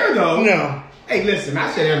weren't there, though. No. Hey, listen, I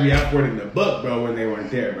said every F word in the book, bro, when they weren't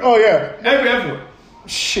there, bro. Oh yeah. Every F word.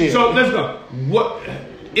 Shit. So let's go. What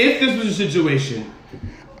if this was a situation?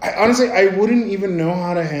 Honestly, I wouldn't even know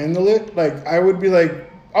how to handle it. Like, I would be like,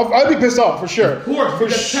 I'd be pissed off for sure. Of course,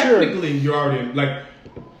 because technically you're already like.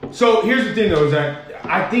 So here's the thing, though, is that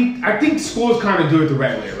I think schools kind of do it the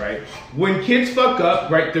right way, right? When kids fuck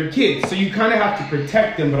up, right, they're kids, so you kind of have to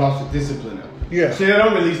protect them, but also discipline them. Yeah. So they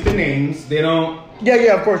don't release the names. They don't.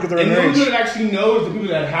 Yeah, of course, because they're and those underage. that actually know is the people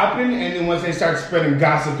that happen, and then once they start spreading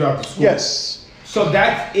gossip throughout the school. Yes. So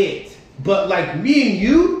that's it. But like me and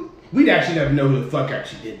you, we'd actually never know who the fuck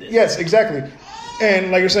actually did this. Yes, exactly.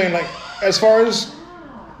 And like you're saying, like as far as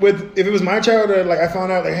if it was my child, like I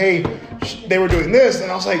found out like, hey, they were doing this,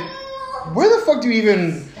 and I was like, where the fuck do you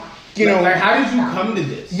even, like how did you come to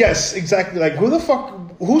this? Yes, exactly. Like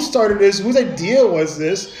who started this? Whose idea was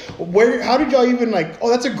this? How did y'all even like? Oh,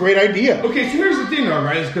 that's a great idea. Okay, so here's the thing, though,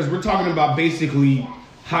 right? Is because we're talking about basically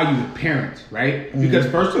how you would parent, right? Mm-hmm. Because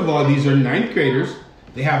first of all, these are 9th graders,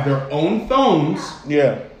 They have their own phones,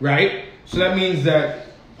 Yeah. right? So that means that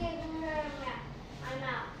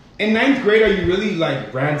in 9th grade, are you really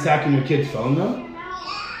like ransacking your kid's phone though?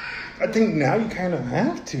 I think now you kind of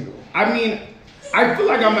have to. I mean, I feel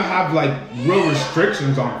like I'm gonna have like real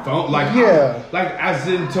restrictions on phone, like Yeah. like as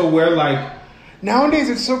in to where like Nowadays,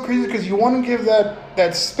 it's so crazy because you want to give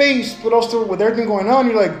that space, but also with everything going on,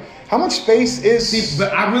 you're like, how much space is... see,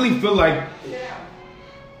 but I really feel like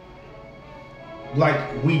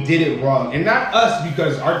we did it wrong, and not us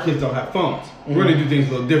because our kids don't have phones. We're gonna do things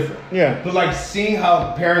a little different. Yeah. But like seeing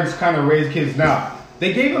how parents kind of raise kids now,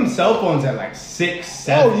 they gave them cell phones at like 6,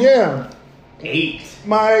 7, Oh, yeah. 8.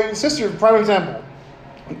 My sister, prime example.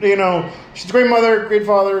 You know, she's a great mother, great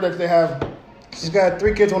father that they have. She's got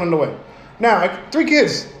 3 kids, 1 on the way. Now, like, 3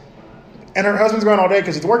 kids, and her husband's gone all day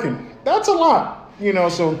because he's working. That's a lot, you know.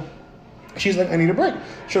 So she's like, I need a break.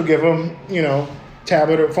 She'll give him, you know,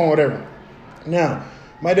 tablet or phone, whatever. Now,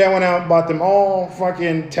 my dad went out and bought them all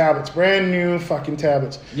fucking tablets, brand new fucking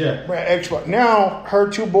tablets. Yeah. Xbox. Now, her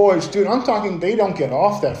 2 boys, dude, I'm talking, they don't get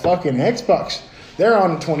off that fucking Xbox. They're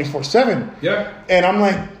on 24/7. Yeah. And I'm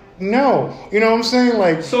like, no, you know what I'm saying?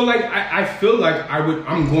 Like, So like I feel like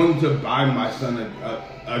I'm going to buy my son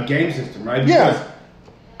a game system, right? Yeah. Because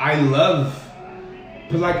I love,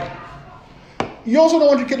 but like you also don't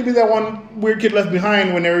want your kid to be that one weird kid left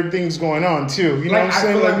behind when everything's going on too. You know like what I'm I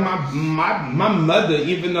saying? feel like my mother,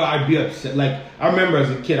 even though I'd be upset, like I remember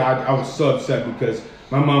as a kid I was so upset because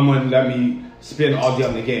my mom wouldn't let me spend all day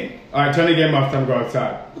on the game. All right, turn the game off, time to go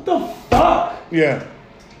outside. What the fuck? Yeah.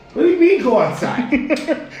 What do you mean go outside?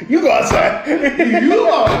 You go outside. You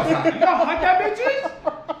go outside. You know how hot that bitch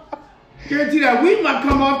is? Guarantee that weed might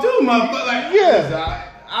come off too, motherfucker. Like, Yeah.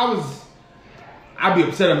 I'd be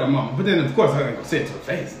upset at my mom, but then of course I ain't gonna say it to her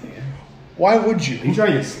face, nigga. Why would You you?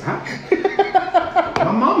 trying to slap?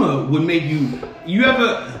 My mama would make you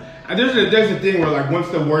ever, there's a thing where like once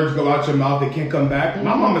the words go out your mouth, they can't come back.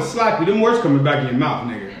 My mama slap you, them words coming back in your mouth,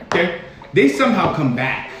 nigga. Okay? They somehow come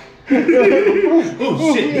back.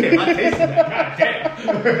 Oh shit, damn, I tasted that.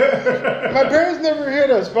 God damn. My parents never hit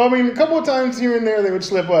us. But I mean, a couple of times here and there they would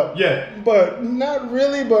slip up. Yeah. But not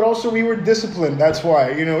really, but also we were disciplined. That's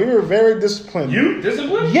why. You know, we were very disciplined. You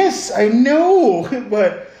disciplined? Yes, I know.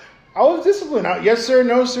 But I was disciplined. Yes, sir,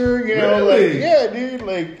 no, sir. You know, Really? like, yeah, dude.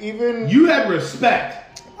 Like, even... You had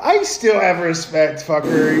respect. I still have respect,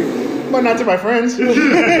 fucker. But not to my friends.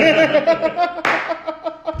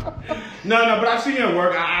 No, but I've seen you at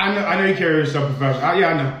work. I know you carry yourself professional.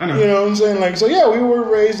 Yeah, I know. You know what I'm saying? Like, so yeah, we were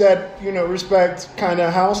raised at, you know, respect kind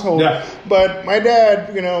of household. Yeah. But my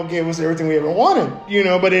dad, you know, gave us everything we ever wanted, you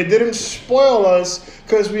know, but it didn't spoil us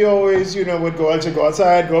because we always, you know, would go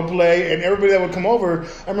outside, go play, and everybody that would come over.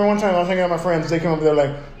 I remember one time I was hanging out with my friends, they came over there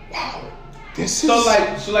like, wow, this is...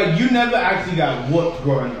 So like you never actually got whooped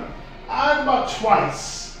growing up. I about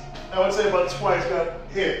twice. I would say about twice got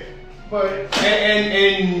hit. But...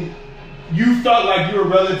 And you felt like you were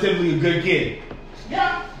relatively a good kid.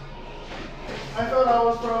 yeah. I thought I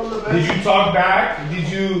was probably the best. Did you talk back? You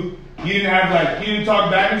didn't talk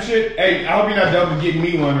back and shit? Hey, I hope you're not done with getting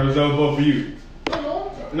me one, or is that both for you?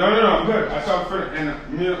 No, I'm good. I saw a friend,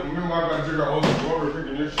 and me and my wife got to drink our old over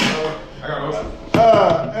drinking this shit. I got ocean.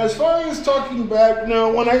 As far as talking back,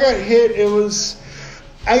 no, when I got hit,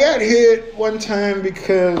 I got hit one time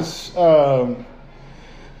because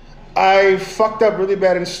I fucked up really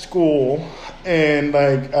bad in school, and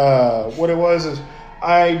like what it was is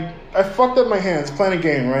I fucked up my hands playing a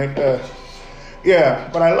game, right? Yeah,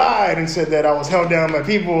 but I lied and said that I was held down by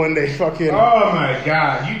people and they fucking... Oh my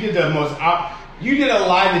god, you did the most... You did a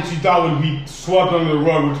lie that you thought would be swept under the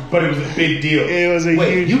rug, but it was a big deal. It was a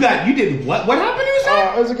Wait, huge... you did what? What happened? You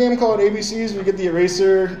said? There's a game called ABCs. We get the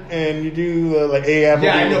eraser and you do the like A apple.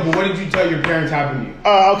 Yeah, I know, but what did you tell your parents happened to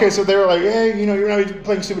you? Okay, so they were like, hey, you know, you're not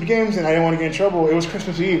playing stupid games, and I didn't want to get in trouble. It was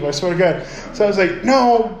Christmas Eve, I swear to God. So I was like,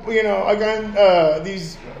 no, you know, I got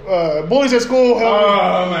these bullies at school.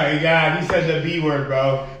 Oh my god, you said the B word,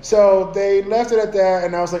 bro. So they left it at that,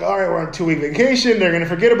 and I was like, all right, we're on a 2-week vacation. They're going to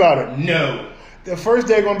forget about it. No. The first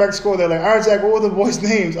day going back to school, they're like, all right, Zach, what were the boys'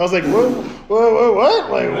 names? I was like, what? Like,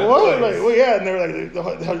 what? Like, well, yeah. And they were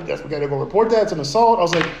like, we got to go report that. It's an assault. I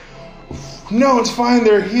was like, no, it's fine.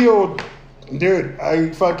 They're healed. Dude, I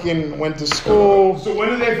fucking went to school. So when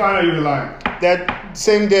did they find out you were lying? That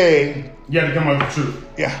same day. You had to come up with the truth.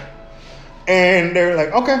 Yeah. And they're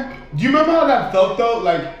like, okay. Do you remember how that felt, though?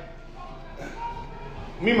 Like,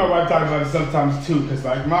 me and my wife talk about it sometimes, too, because,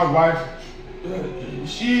 like, my wife...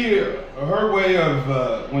 her way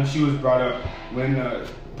of when she was brought up, when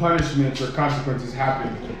punishments or consequences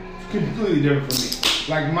happened, it's completely different from me.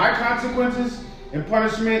 Like my consequences and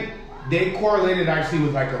punishment they correlated actually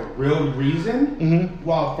with like a real reason. Mm-hmm.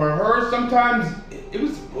 While for her, sometimes it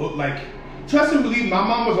was like, trust and believe, my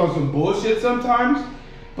mom was on some bullshit sometimes,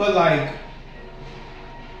 but like,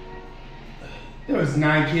 there was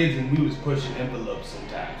 9 kids and we was pushing envelopes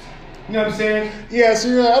sometimes. You know what I'm saying? Yeah, so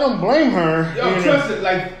you're like, I don't blame her. Yo, trust it,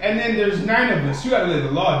 like, and then there's 9 of us. You gotta lay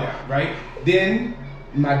the law down, right? Then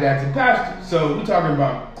my dad's a pastor, so we're talking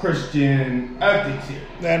about Christian ethics here.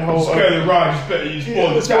 That whole spare the rod, you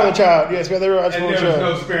spoil the child. Yeah, spare the rod, spoil and the there was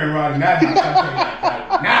child. no sparing rod in that house. I'm telling you that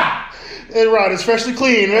right now. That rod is freshly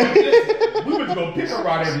clean, man. We would go pick a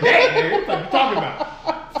rod every day, man. What are you talking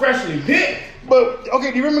about? Freshly picked. But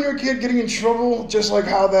okay, do you remember your kid getting in trouble? Just like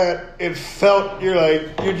how that it felt. You're like,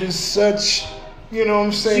 you're just such, you know what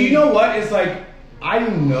I'm saying? So you know what? It's like, I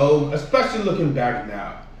know, especially looking back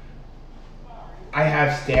now, I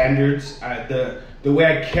have standards. The way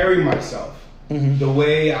I carry myself, the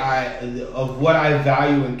way of what I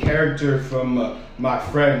value in character from my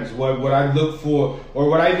friends, what I look for, or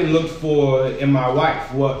what I even looked for in my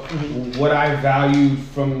wife, what I value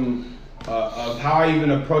from of how I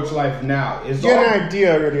even approach life now. You get an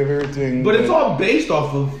idea already of everything, but it's all based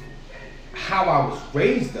off of how I was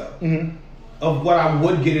raised, though. Of what I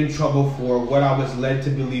would get in trouble for, what I was led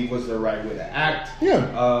to believe was the right way to act.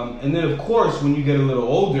 Yeah. And then, of course, when you get a little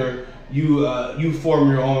older, you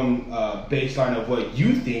form your own baseline of what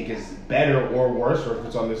you think is better or worse, or if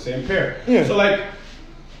it's on the same pair. Yeah. So, like,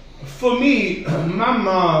 for me,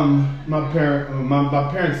 my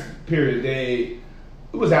parents, period,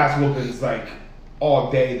 it was ass whoopings like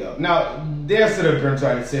all day though. Now they'll sit up here and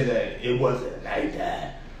try to say that it wasn't like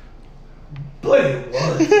that, but it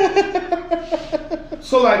was.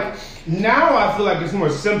 So like now I feel like it's more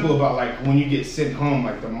simple about like when you get sent home,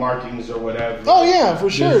 like the markings or whatever. Oh yeah, for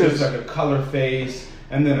sure. There's just like a color face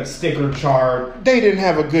and then a sticker chart. They didn't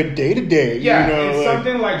have a good day to day. Yeah, you know, it's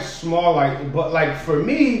something like small, like, but like for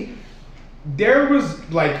me, there was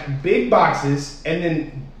like big boxes and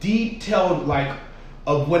then detailed like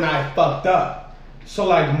of when I fucked up. So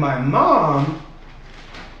like my mom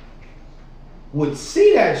would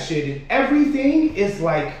see that shit and everything is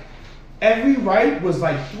like, every right was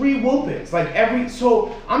like 3 whoopings. Like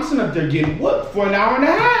so I'm sitting up there getting whooped for an hour and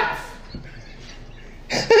a half.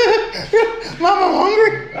 Mom, I'm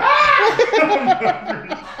hungry. I'm hungry.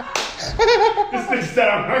 This thing said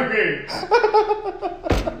I'm hungry.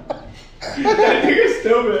 That nigga's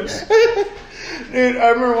stupid. Dude, I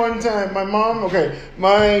remember one time,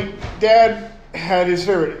 my dad had his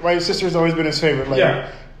favorite. My sister's always been his favorite. Like,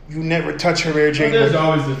 Yeah. You never touch her, Mary Jane. There's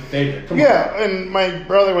always a favorite. Come Yeah, and my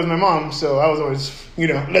brother was my mom, so I was always,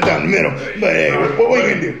 let down the middle. But hey, what we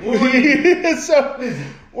can do? So,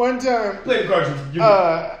 one time, Play the cartridge.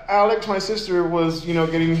 Alex, my sister, was,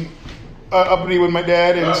 getting uppity with my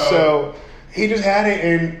dad, and so he just had it,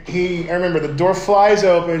 and I remember the door flies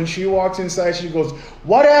open, she walks inside, she goes,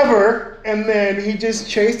 whatever, and then he just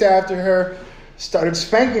chased after her, started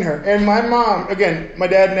spanking her. And my mom, again, my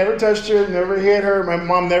dad never touched her, never hit her, my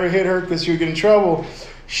mom never hit her because she would get in trouble.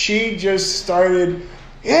 She just started,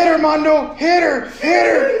 hit her, Mondo, hit her,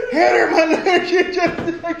 Mondo. She just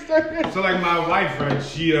started. So like my wife, right,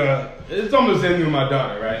 it's almost the same thing with my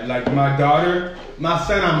daughter, right? Like my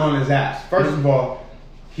son, I'm on his ass. First of all,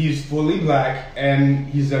 he's fully black and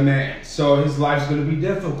he's a man, so his life's gonna be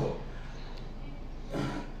difficult.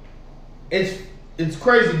 It's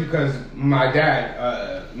crazy because my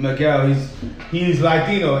dad, Miguel, he's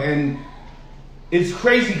Latino, and it's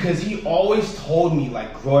crazy because he always told me,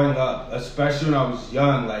 like growing up, especially when I was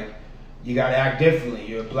young, like you gotta act differently.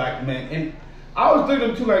 You're a black man, and I was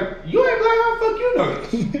thinking too, like, you ain't black, how the fuck you know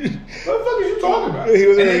this? What the fuck is you talking about?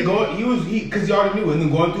 Because he already knew, and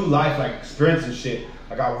then going through life, like experience and shit,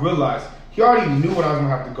 like I realized he already knew what I was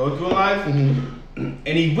gonna have to go through in life, and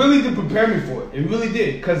he really did prepare me for it. It really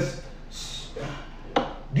did, because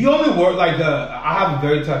the only word, like I have a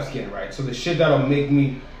very tough skin, right? So the shit that'll make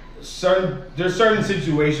me there's certain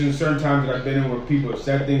situations, certain times that I've been in where people have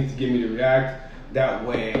said things to get me to react that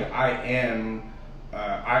way. I am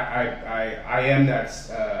that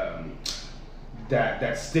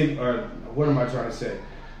stick, or what am I trying to say?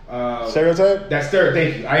 Stereotype? Thank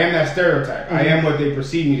you. I am that stereotype. I am what they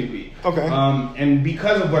perceive me to be. Okay. And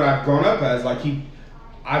because of what I've grown up as, like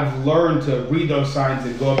I've learned to read those signs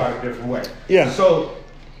and go about it a different way. Yeah. So,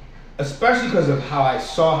 especially because of how I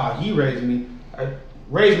saw how he raised me, I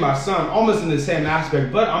raised my son almost in the same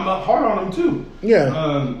aspect, but I'm hard on him too.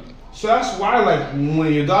 Yeah. So that's why, like,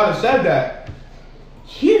 when your daughter said that,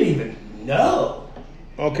 he didn't even know.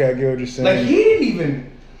 Okay, I get what you're saying. Like, he didn't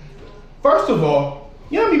even. First of all,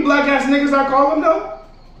 you know how many black ass niggas I call him though?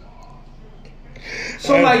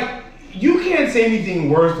 So like, you can't say anything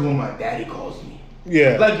worse than what my daddy calls me.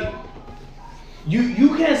 Yeah. Like,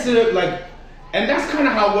 you can't sit like, and that's kind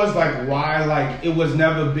of how it was, like, why, like, it was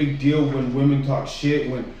never a big deal when women talk shit,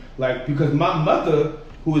 when, like, because my mother,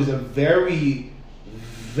 who is a very,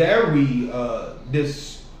 very,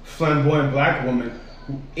 this flamboyant black woman,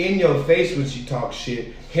 who in your face when she talks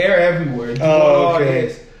shit, hair everywhere, doing all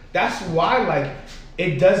this. That's why, like,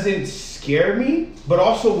 it doesn't scare me, but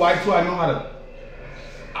also why, too, I know how to,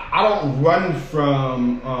 I don't run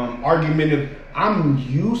from argumentative. I'm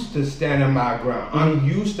used to standing my ground. I'm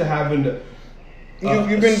used to having to.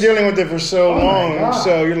 You've been dealing with it for so long,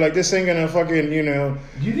 so you're like, this ain't gonna fucking, you know.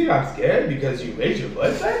 Do you think I'm scared because you raised your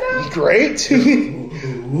voice right now? Great.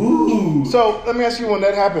 Ooh. So let me ask you, when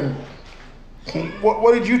that happened,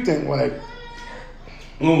 what did you think? Like,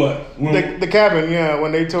 What? the cabin, yeah,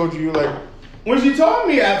 when they told you, like, When she told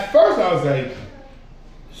me at first, I was like,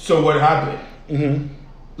 so what happened? mm-hmm.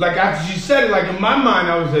 Like, after she said it, like, in my mind,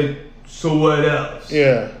 I was like, so what else?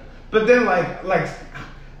 Yeah. But then, like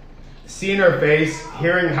seeing her face,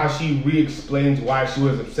 hearing how she re-explains why she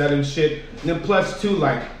was upset and shit, and then plus two,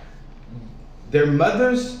 like, their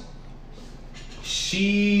mothers,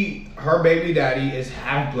 her baby daddy is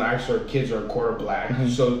half black, so her kids are a quarter black. Mm-hmm.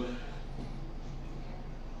 So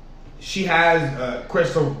she has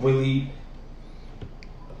Crystal Willie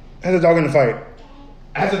Has a dog in the fight.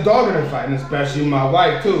 Has a dog in her fight, and especially my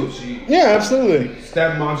wife too. Yeah, absolutely.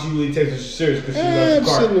 Stepmom, she really takes it serious because she loves the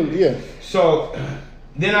car. Absolutely, yeah. So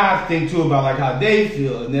then I have to think too about like how they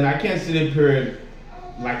feel, and then I can't sit up here and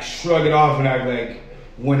like shrug it off and act like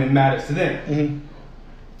when it matters to them. Mm-hmm.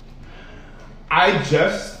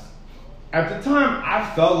 At the time, I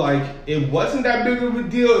felt like it wasn't that big of a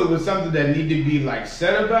deal. It was something that needed to be like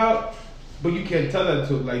said about. But you can't tell that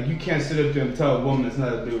to, like, you can't sit up there and tell a woman it's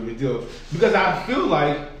not a big of a deal. Because I feel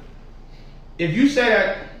like if you say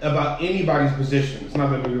that about anybody's position, it's not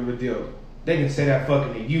that big of a deal. They can say that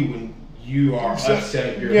fucking to you when you are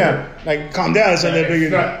upset. Like, calm down, it's not that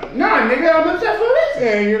big of a deal. Nah, nigga, I'm upset for a reason.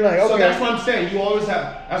 Yeah, and you're like, okay. So that's what I'm saying. You always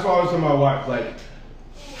have, that's why I always tell my wife, like,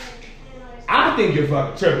 I think you're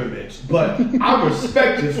fucking tripping, bitch. But I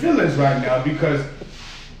respect your feelings right now because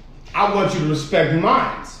I want you to respect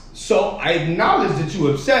mine. So I acknowledge that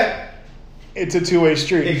you're upset. It's a two-way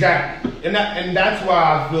street. Exactly. And that's why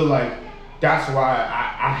I feel like that's why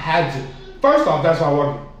I had to. First off, that's why I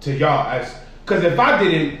work to y'all. Because if I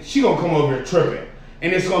didn't, she going to come over here tripping.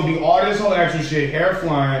 And it's going to be all this whole extra shit, hair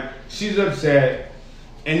flying. She's upset.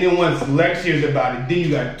 And then once Lex hears about it, then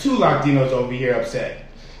you got two Latinos over here upset.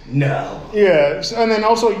 No. Yeah. And then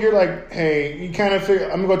also you're like, hey, you kind of figure,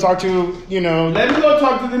 I'm going to go talk to, you know. Let me go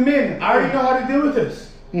talk to the men. I already know how to deal with this.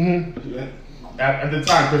 Mm-hmm. At the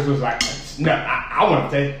time, Chris was like, no, I want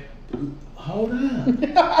to say, hold up.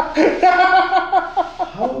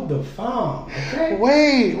 Hold the phone, okay?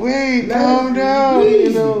 Wait, calm down.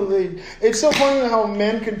 You know, like, it's so funny how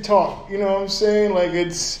men can talk. You know what I'm saying? Like,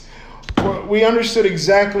 we understood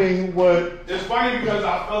exactly what. It's funny because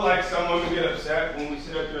I feel like some women get upset when we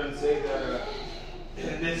sit up there and say that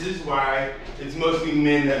this is why it's mostly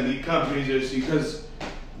men that lead companies, is because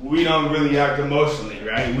we don't really act emotionally,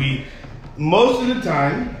 right? Most of the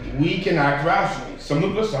time, we can act rationally. Some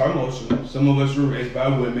of us are emotional. Some of us were raised by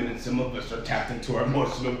women, and some of us are tapped into our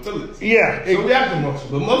emotional feelings. Yeah. So we act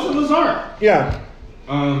emotional, but most of us aren't. Yeah.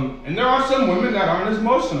 And there are some women that aren't as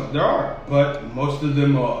emotional. There are, but most of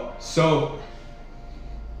them are. So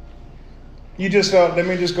you just felt, let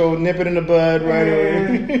me just go nip it in the bud right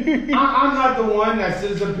away. I'm not the one that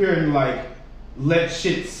sits up here and like let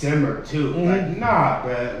shit simmer too. Mm-hmm. Like, nah,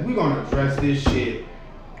 bruh, we gonna address this shit.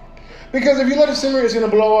 Because if you let it simmer, it's gonna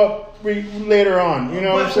blow up later on. You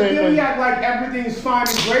know what I'm saying? But then we act like everything's fine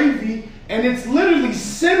and gravy, and it's literally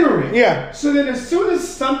simmering. Yeah. So then as soon as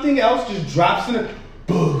something else just drops in it,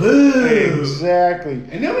 boom. Exactly.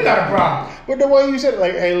 And then we got a problem. But the way you said it,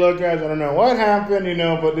 like, hey, look, guys, I don't know what happened, you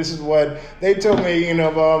know, but this is what they told me, you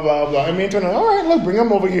know, blah, blah, blah. I mean, turn out, all right, look, bring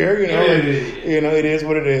them over here, you know. You know, it is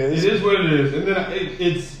what it is. It is what it is. And then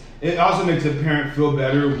it also makes a parent feel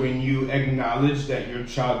better when you acknowledge that your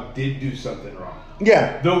child did do something wrong.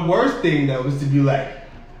 Yeah. The worst thing, though, was to be like,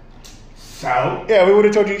 so? Yeah, we would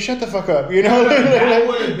have told you, shut the fuck up, you know? That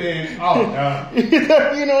would have been, oh, no.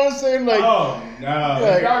 You know what I'm saying? Like, oh, no.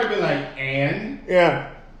 Like, Y'all would have been like, and? Yeah.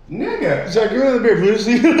 Nigga. It's like, give me another beer, please.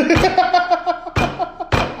 Hey,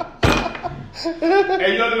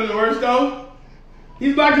 you know what's the worst, though?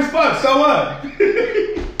 He's black as fuck, so what?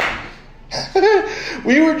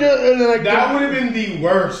 We were just like... That would have been the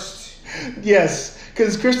worst. Yes,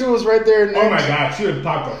 because Kristen was right there next. Oh, my God. She would have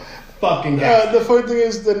popped a fucking gas. The funny thing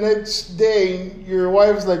is, the next day, your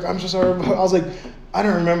wife was like, I'm so sorry. I was like, I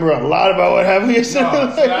don't remember a lot about what happened yesterday.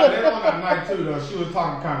 No, so later on that night too, though, she was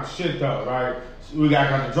talking kind of shit though, right? We got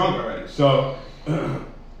kind of drunk already, so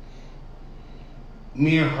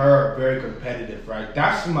me and her are very competitive, right?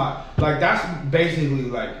 That's basically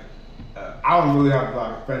like I don't really have a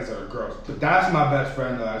lot of friends that are girls, but that's my best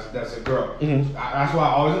friend that's a girl. Mm-hmm. That's why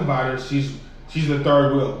I always invite her. She's the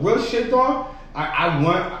third wheel. Real shit, dog.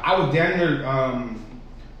 I would damn near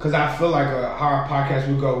because I feel like how our podcast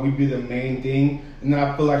would go, we'd be the main thing, and then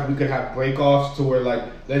I feel like we could have break-offs to where, like,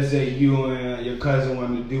 let's say you and your cousin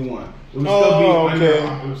wanted to do one. It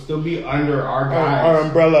would still be under our guys, our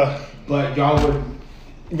umbrella. But y'all would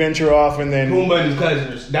venture off and then Pumbaa and his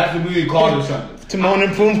cousins. That's what we would call it or something. Timon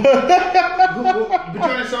and Pumbaa. But you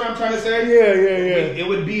understand what I'm trying to say? Yeah. It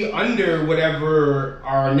would be under whatever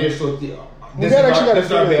our initial. We gotta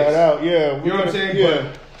figure that out. Yeah, you know what I'm saying?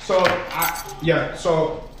 Yeah. But,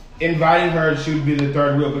 so inviting her, she would be the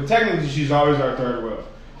third wheel, but technically she's always our third wheel.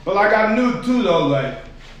 But like I knew too though, like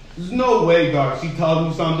there's no way, dog. She tells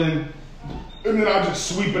me something, and then I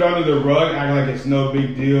just sweep it under the rug, act like it's no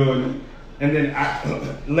big deal, and then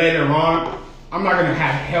later on, I'm not gonna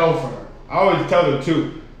have hell for her. I always tell her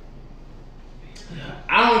too.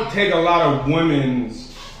 I don't take a lot of women's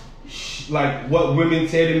like what women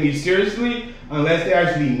say to me seriously unless they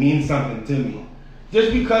actually mean something to me.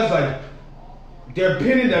 Just because like their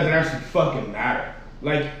opinion doesn't actually fucking matter.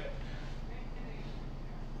 Like,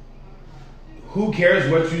 who cares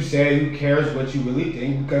what you say? Who cares what you really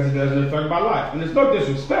think? Because it doesn't affect my life. And it's no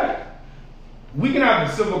disrespect. We can have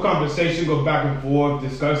a civil conversation, go back and forth,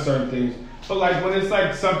 discuss certain things. But like when it's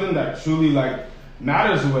like something that truly like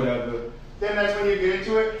matters or whatever, then that's when you get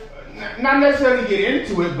into it? Not necessarily get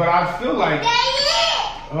into it, but I feel like,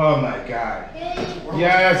 oh my God.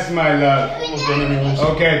 Yes, my love. Almost done anyways.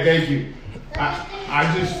 Okay, thank you.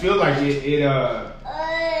 I just feel like it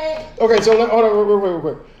Okay, so hold on, real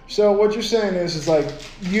quick. So what you're saying is like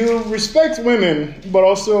you respect women, but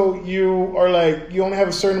also you are like you only have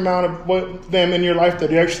a certain amount of them in your life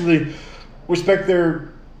that you actually respect their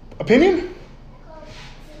opinion.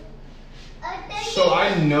 So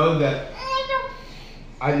I know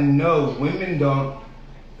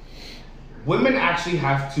women actually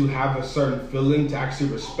have to have a certain feeling to actually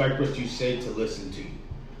respect what you say to listen to you.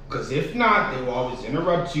 Because if not, they will always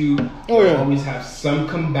interrupt you. They will always have some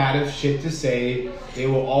combative shit to say. They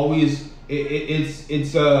will always.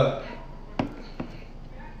 It's a.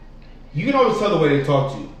 You can always tell the way they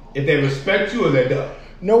talk to you if they respect you or they don't.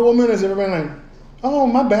 No woman has ever been like, "Oh,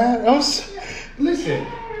 my bad." Listen,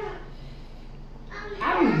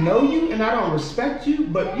 I don't know you and I don't respect you,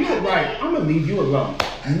 but you're right. I'm gonna leave you alone.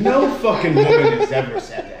 No fucking woman has ever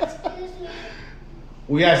said that.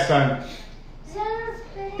 Well, yes, son.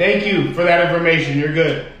 Thank you for that information. You're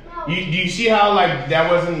good. You see how like it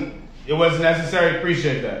wasn't necessary?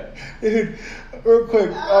 Appreciate that. Dude, real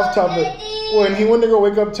quick, off topic. When he went to go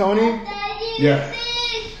wake up Tony. Yeah.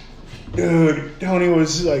 Dude, Tony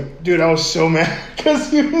was like, dude, I was so mad because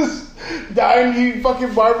he was dying. He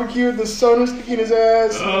fucking barbecued. The sun was sticking his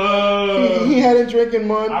ass. He hadn't drank in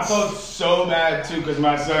months. I felt so bad too because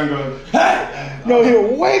my son goes, hey! No,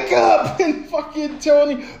 he'll wake up and fucking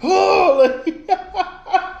Tony. Oh,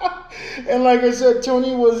 and like I said,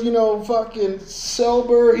 Tony was, fucking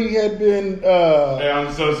sober. He had been. Hey,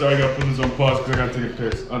 I'm so sorry. I gotta put this on pause because I gotta take a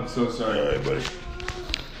piss. I'm so sorry. All right, buddy.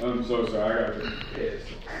 I'm so sorry. I gotta take a piss.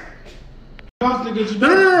 No.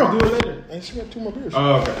 Do it later. I still got 2 more beers.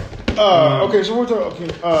 Oh, okay. Okay, so we're talking.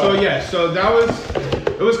 So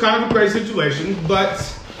it was kind of a great situation, but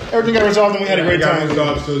everything got resolved and we had a great time.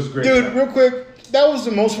 Resolved, so it was great. Dude, real quick, that was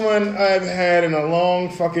the most fun I've had in a long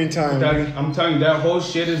fucking time. I'm telling you, that whole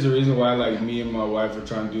shit is the reason why like me and my wife are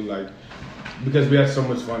trying to do like because we had so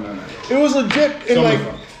much fun on that. It was legit and so like much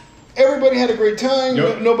fun. Everybody had a great time.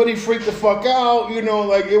 Yep. Nobody freaked the fuck out.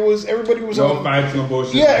 Everybody was no fights, no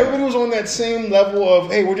bullshit. Yeah, everybody was on that same level of,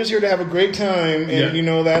 hey, we're just here to have a great time,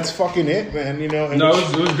 and that's fucking it, man. And no,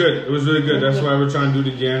 it was good. It was really good. That's why we're trying to do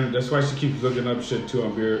it again. That's why she keeps looking up shit too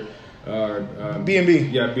on beer. B&B.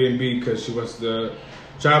 Yeah, B&B because she wants to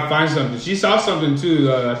try to find something. She saw something too.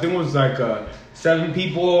 I think it was like 7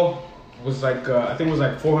 people. Was like I think it was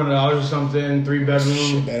like $400 or something. 3 bedroom.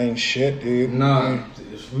 Shit, that ain't shit, dude. Nah,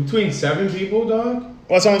 between 7 people, dog. Well,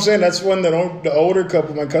 that's what I'm saying. That's when the older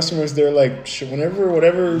couple, my customers, they're like, shit,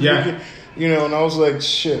 whatever. Yeah. And I was like,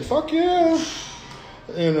 shit, fuck yeah.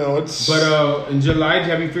 It's. But in July,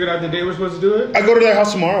 have you figured out the day we're supposed to do it? I go to their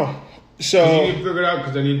house tomorrow. So you need to figure it out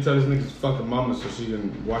because I need to tell this nigga's fucking mama so she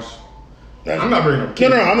can wash I'm not bringing no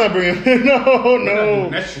kids. No, I'm not bringing. We're not No,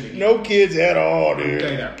 doing that shit again. no kids at all, I'm telling you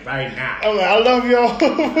dude. that right now. I'm like, I love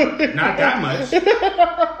y'all. Not that much.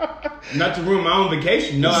 Not to ruin my own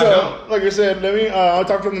vacation. No, I So, don't. like I said, I'll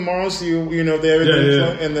talk to them tomorrow, see you know if they have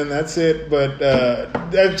anything, Yeah. and then that's it. But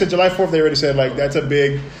to July 4th, they already said like that's a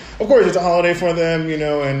big. Of course, it's a holiday for them,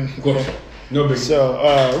 and Of course. No big. so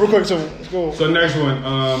real quick, so let's go. So next one,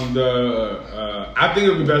 I think it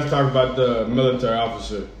would be best to talk about the military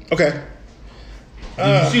officer. Okay.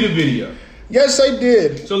 Did you see the video? Yes, I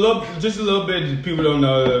did. So just a little bit. People don't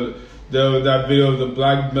know that video of the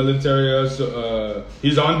black military.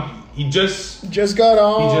 He's on. He just got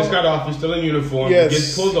on. He just got off. He's still in uniform. Yes. He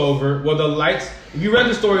gets pulled over. Well, the lights. If you read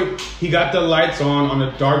the story, he got the lights on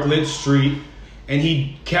a dark lit street, and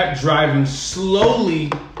he kept driving slowly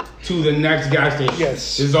to the next gas station.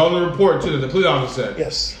 Yes. This is all in the report too. That the police officer said.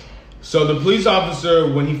 Yes. So the police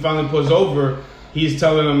officer, when he finally pulls over, he's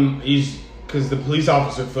telling him because the police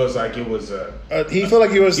officer feels like it was He felt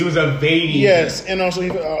like he was evading. Yes, and also he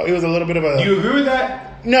was a little bit of a. Do you agree with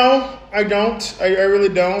that? No, I don't. I really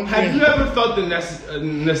don't. Have you ever felt the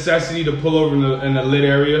necessity to pull over in a lit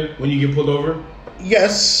area when you get pulled over?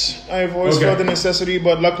 Yes, I've always Okay. felt the necessity,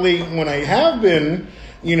 but luckily when I have been,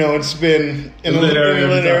 it's been in a lit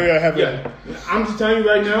area. I haven't. Yeah. I'm just telling you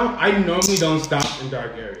right now, I normally don't stop in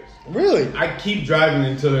dark areas. Really? I keep driving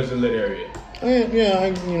until there's a lit area.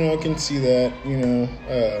 I can see that.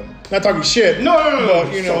 Not talking shit. No.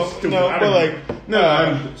 But So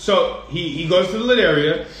stupid. So he goes to the lit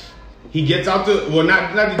area. He gets out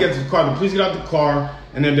not to get to the car. The police get out the car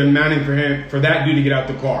and they're demanding for that dude to get out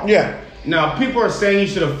the car. Yeah. Now people are saying he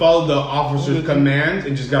should have followed the officer's commands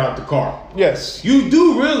and just got out the car. Yes. You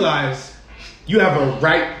do realize you have a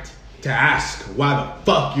right to ask why the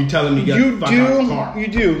fuck you're telling me to get the fuck out of the car. You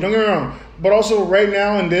do. Don't get me wrong. But also, right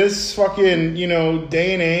now in this fucking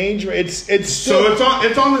day and age, it's still, So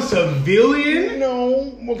it's on the civilian.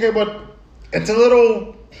 No, okay, but it's a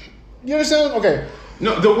little. You understand? Okay.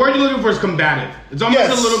 No, the word you're looking for is combative. It's almost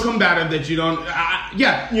Yes. a little combative that you don't.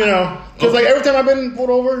 Yeah. Because like every time I've been pulled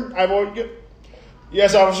over, I've always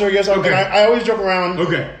yes, officer, yes, officer. Okay. I always joke around.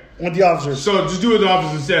 Okay. With the officers. So just do what the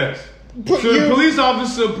officer says. So the police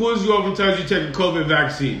officer pulls you over and tells you to take a COVID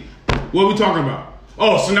vaccine. What are we talking about?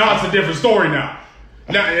 Oh, so now it's a different story now.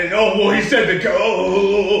 He said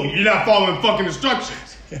you're not following fucking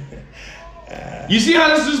instructions. You see how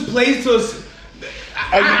this just plays to us?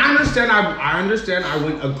 I understand. I understand. I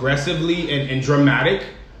went aggressively and dramatic,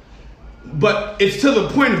 but it's to the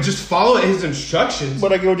point of just follow his instructions.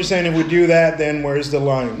 But I get what you're saying. If we do that, then where's the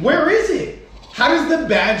line? Where is it? How does the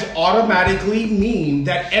badge automatically mean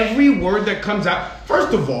that every word that comes out?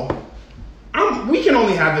 First of all, we can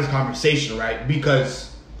only have this conversation, right?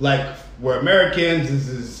 Because, we're Americans. This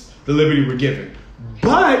is the liberty we're given.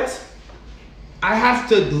 But I have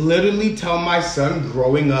to literally tell my son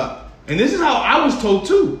growing up, and this is how I was told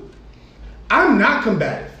too. I'm not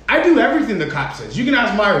combative. I do everything the cop says. You can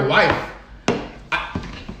ask my wife.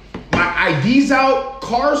 My ID's out,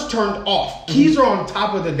 cars turned off, keys are on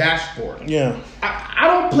top of the dashboard. Yeah. I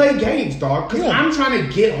don't play games, dog, because I'm trying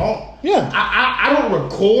to get home. Yeah. I don't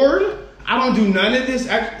record. I don't do none of this.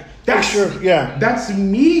 That's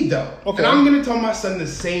me, though. Okay. And I'm going to tell my son the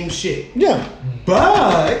same shit. Yeah.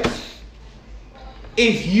 But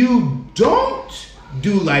if you don't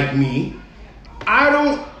do like me, I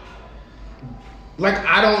don't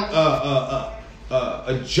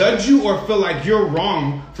judge you or feel like you're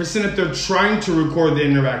wrong for sitting up there trying to record the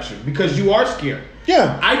interaction because you are scared.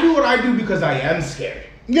 Yeah. I do what I do because I am scared.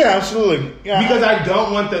 Yeah, absolutely. Yeah. Because I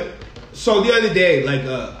don't want So the other day,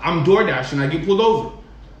 I'm DoorDash and I get pulled over.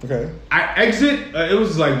 Okay. I exit. It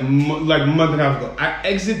was like a month and a half ago. I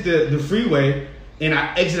exit the freeway and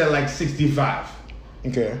I exit at 65.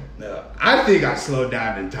 Okay. I think I slowed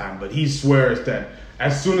down in time, but he swears that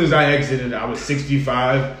as soon as I exited, I was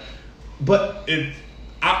 65. But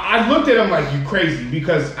I looked at him like, you crazy,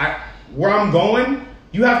 because where I'm going,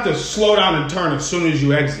 you have to slow down and turn as soon as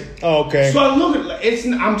you exit. Oh, okay. So I look at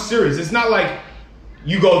I'm serious. It's not like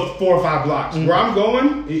you go 4 or 5 blocks. Where I'm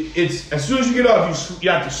going, it's as soon as you get off, you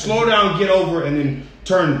have to slow down, get over, and then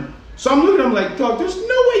turn. So I'm looking at him like, dog, there's no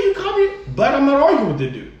way you caught me. But I'm not arguing with the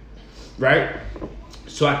dude, right?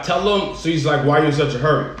 So I tell him, so he's like, why are you in such a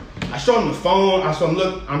hurry? I show him the phone. I show him,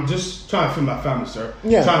 look, I'm just trying to feed my family, sir.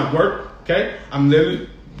 Yeah. I'm trying to work, okay? I'm literally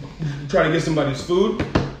trying to get somebody's food.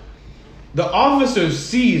 The officer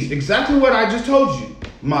sees exactly what I just told you.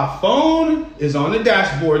 My phone is on the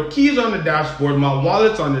dashboard, keys on the dashboard, my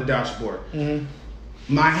wallet's on the dashboard. Mm-hmm.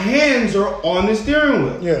 My hands are on the steering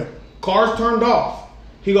wheel. Yeah. Car's turned off.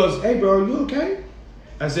 He goes, hey, bro, are you okay?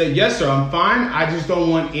 I said, yes, sir, I'm fine. I just don't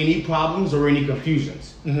want any problems or any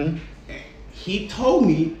confusions. Mm-hmm. He told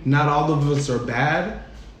me not all of us are bad.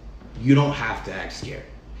 You don't have to act scared.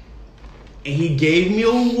 And he gave me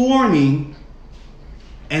a warning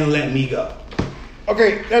and let me go.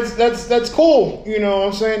 Okay, that's cool, you know what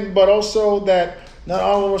I'm saying? But also that not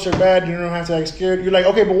all of us are bad, you don't have to act scared. You're like,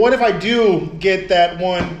 okay, but what if I do get that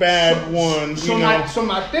one bad one? So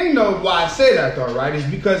my thing though, why I say that though, right, is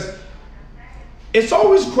because it's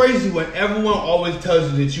always crazy when everyone always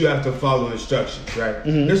tells you that you have to follow instructions, right?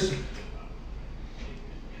 Mm-hmm.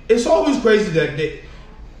 It's always crazy that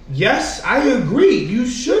yes, I agree, you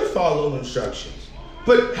should follow instructions.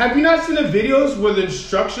 But have you not seen the videos where the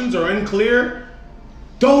instructions are unclear?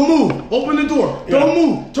 Don't move. Open the door. Yeah. Don't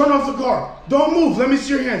move. Turn off the car. Don't move. Let me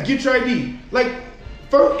see your hands. Get your ID.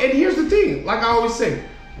 And here's the thing. Like I always say,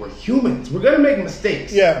 we're humans. We're gonna make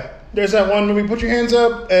mistakes. Yeah. There's that one movie, put your hands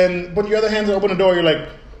up and put your other hands up, open the door. You're like,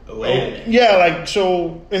 Wait. yeah, like,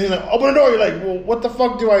 so, and he's like, open the door. You're like, well, what the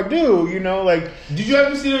fuck do I do? You know, like. Did you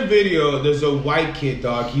ever see the video? There's a white kid,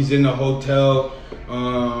 dog. He's in a hotel.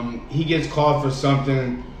 He gets called for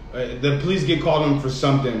something. The police get called him for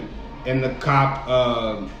something. And the cop,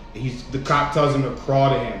 the cop tells him to crawl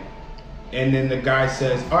to him, and then the guy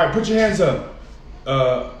says, "All right, put your hands up."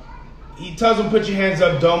 He tells him, "Put your hands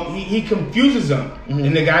up." Don't. He confuses him,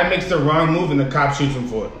 and the guy makes the wrong move, and the cop shoots him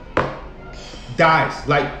for it. Dies,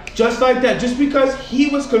 like just like that, just because he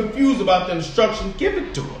was confused about the instruction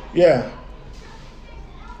given to him. Yeah.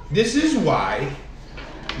 This is why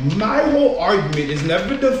my whole argument is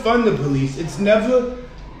never to defund the police. It's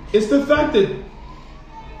the fact that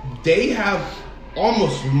they have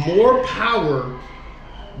almost more power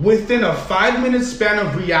within a 5-minute span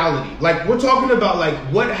of reality. Like, we're talking about, like,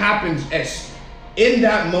 what happens in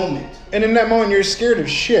that moment. And in that moment, you're scared of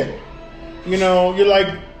shit. You know, you're like,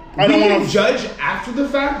 I don't want to judge after the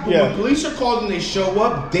fact, but when police are called and they show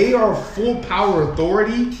up, they are full power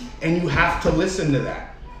authority, and you have to listen to that.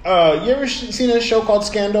 You ever seen that show called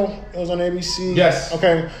Scandal? It was on ABC. Yes.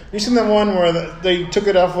 Okay. You seen that one where they took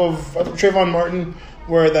it off of Trayvon Martin,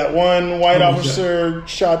 where that one white officer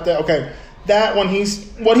shot that? Okay. That one,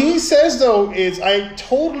 what he says though is, I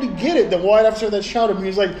totally get it. The white officer that shot him,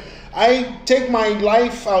 he's like, I take my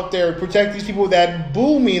life out there to protect these people that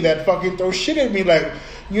boo me, that fucking throw shit at me, like,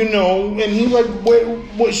 you know. And he's like,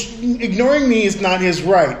 ignoring me is not his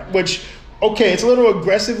right. Which, okay, it's a little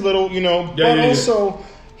aggressive, you know, but also.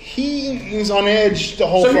 He is on edge the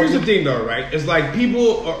whole. So here's the thing, though, right? It's like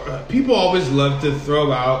people always love to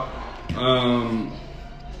throw out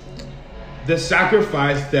the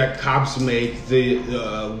sacrifice that cops make, the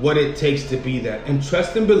what it takes to be that. And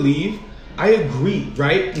trust and believe, I agree,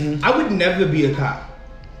 right? Mm-hmm. I would never be a cop,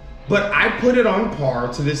 but I put it on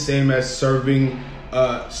par to the same as serving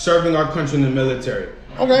our country in the military.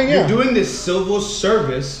 Okay, yeah. You're doing this civil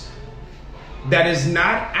service that is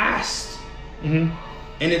not asked. Mm-hmm.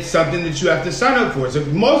 And it's something that you have to sign up for. So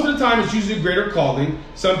most of the time, it's usually greater calling.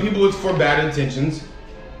 Some people, it's for bad intentions.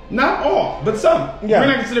 Not all, but some. Yeah. We're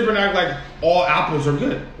not considered like all apples are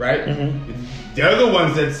good, right? Mm-hmm. They're the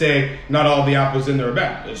ones that say not all the apples in there are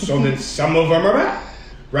bad. So that some of them are bad,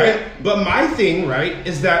 right? Yeah. But my thing, right,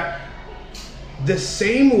 is that the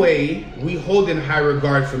same way we hold in high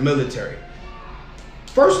regard for military.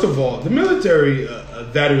 First of all, the military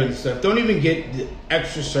veterans stuff don't even get the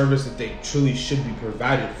extra service that they truly should be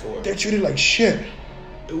provided for. They're treated like shit.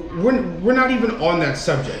 We're not even on that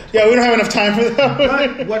subject. Yeah, we don't have enough time for that.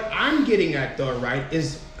 But what I'm getting at, though, right,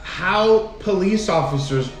 is how police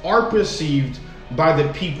officers are perceived by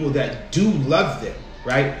the people that do love them,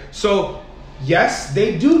 right? So, yes,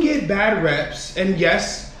 they do get bad reps, and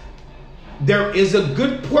yes, there is a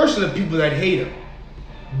good portion of people that hate them.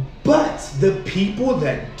 But the people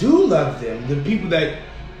that do love them, the people that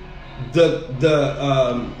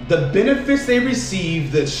the benefits they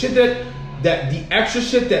receive, the shit that the extra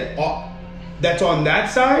shit that's on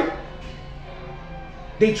that side,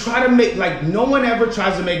 they try to make, like, no one ever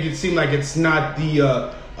tries to make it seem like it's not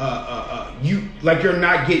the you're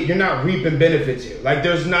not reaping benefits here. Like,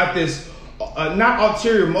 there's not this not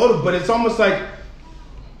ulterior motive, but it's almost like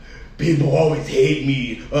people always hate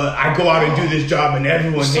me. I go out and do this job and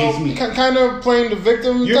everyone hates me. Kind of playing the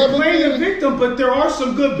victim. You're playing the victim, but there are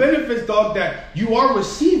some good benefits, dog, that you are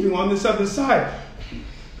receiving on this other side.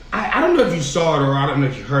 I don't know if you saw it or I don't know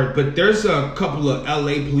if you heard, but there's a couple of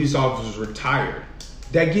LA police officers retired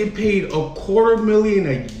that get paid $250,000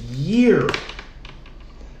 a year.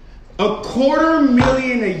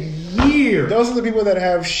 $250,000 a year. Those are the people that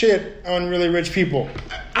have shit on really rich people.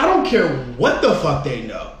 I don't care what the fuck they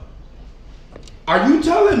know. Are you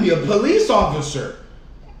telling me a police officer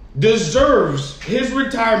deserves his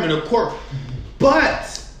retirement, of course.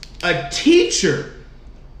 But a teacher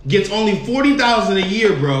gets only $40,000 a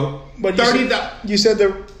year, bro. But $30,000. you said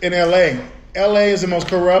that in LA. LA is the most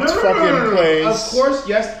corrupt fucking place. Of course,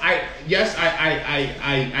 yes. I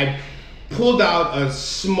pulled out a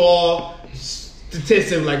small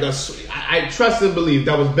statistic, like I trust and believe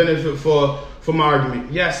that was benefit for my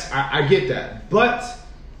argument. Yes, I get that, but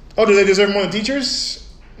do they deserve more than teachers?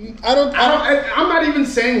 I'm not even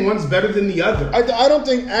saying one's better than the other. I don't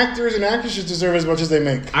think actors and actresses deserve as much as they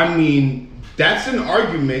make. I mean, that's an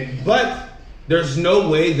argument, but there's no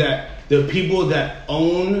way that the people that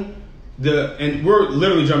own and we're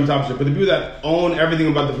literally jumping topics here, but the people that own everything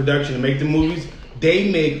about the production and make the movies,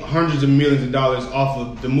 they make hundreds of millions of dollars off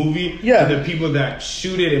of the movie. Yeah. And the people that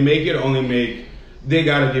shoot it and make it they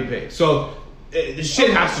gotta get paid. So the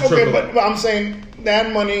shit has to trickle. Okay, but I'm saying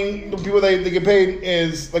that money, the people they get paid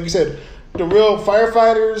is, like you said, the real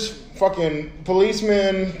firefighters, fucking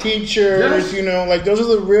policemen, teachers, Yes. like those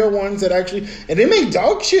are the real ones that actually, and they make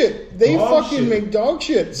dog shit. They Dog fucking shit. make dog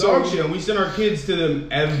shit. Dog shit. And we send our kids to them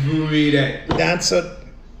every day. That's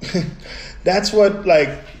what, like,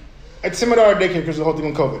 it's similar to our daycare because the whole thing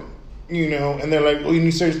with COVID, and they're like, well, you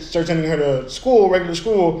need to start sending her to school, regular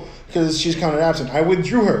school, because she's counted absent. I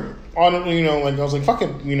withdrew her. Honestly, like, I was like, fuck it,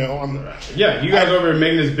 Yeah, you guys over here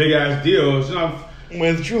making this big ass deal. It's not.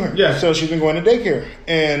 Withdrew her. Yeah. So she's been going to daycare,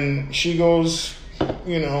 and she goes,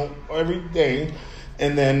 every day,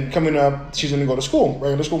 and then coming up, she's going to go to school,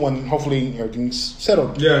 regular school, when hopefully everything's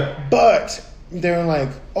settled. Yeah. But they're like,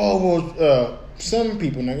 some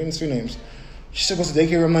people, not getting 3 names, she still goes to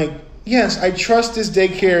daycare. I'm like, yes, I trust this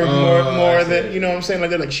daycare more than, what I'm saying?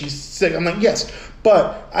 Like, they're like, she's sick. I'm like, yes,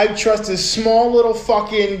 but I trust this small little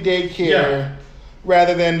fucking daycare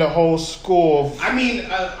rather than the whole school. I mean,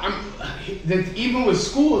 even with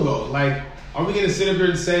school though, like, are we gonna sit up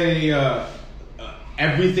here and say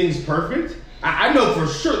everything's perfect? I know for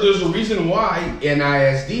sure there's a reason why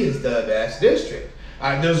NISD is the best district.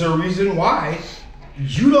 There's a reason why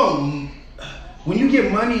when you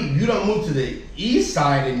get money, you don't move to the east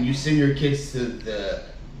side and you send your kids to the.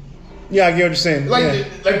 Yeah, I get what you're saying. Like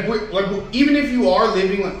even if you are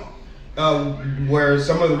living where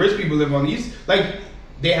some of the rich people live on the east, like,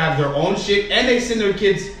 they have their own shit and they send their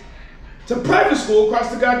kids to private school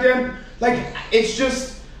across the goddamn. Like, it's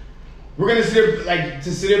just, we're gonna sit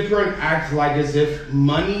here and act like as if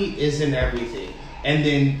money isn't everything, and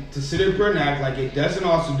then to sit here and act like it doesn't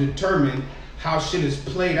also determine how shit is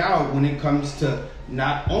played out when it comes to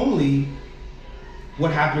not only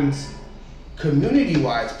what happens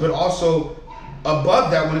community-wise, but also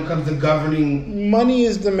above that when it comes to governing. Money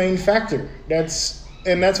is the main factor. That's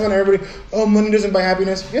when everybody, money doesn't buy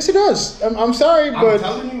happiness. Yes, it does. I'm sorry, but I'm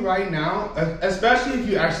telling you right now, especially if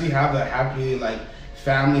you actually have a happy, like,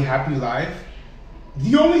 family, happy life,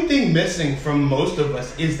 the only thing missing from most of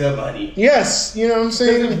us is the money. Yes, you know what I'm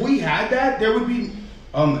saying? Because if we had that, there would be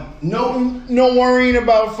no worrying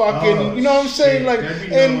about fucking, you know what I'm saying? Like,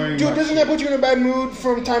 and dude, doesn't that put you in a bad mood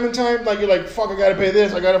from time to time? Like, you're like, fuck, I gotta pay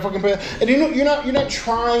this, I gotta fucking pay that. And you're not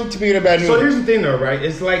trying to be in a bad mood. So here's the thing though, right?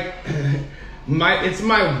 It's like it's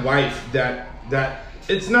my wife that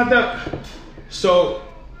it's not that. So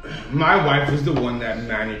my wife is the one that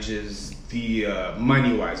manages the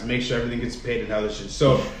money wise, make sure everything gets paid and other shit.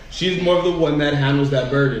 So she's more of the one that handles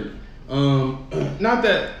that burden. Not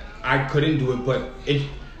that I couldn't do it, but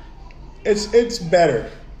it's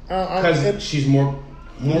better because she's more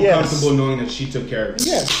comfortable knowing that she took care of it.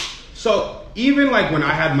 Yes. So even like when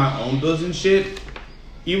I had my own bills and shit,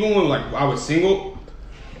 even when like I was single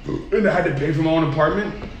and I had to pay for my own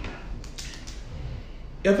apartment,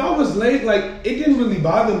 if I was late, like, it didn't really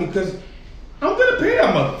bother me because I'm gonna pay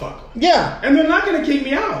that motherfucker. Yeah. And they're not gonna kick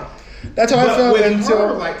me out. That's how I felt until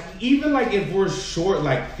her, like, even like if we're short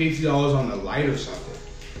like $50 on the light or something,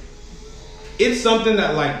 it's something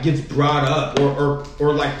that like gets brought up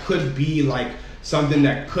or like could be like something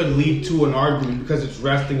that could lead to an argument because it's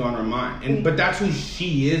resting on her mind. But that's who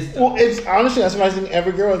she is though. Well, it's honestly, that's what I think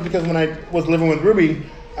every girl is, because when I was living with Ruby,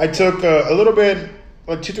 I took a little bit,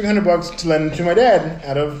 like $200-300 to lend to my dad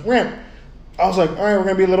out of rent. I was like, all right, we're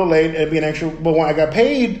gonna be a little late, it'll be an extra, but when I got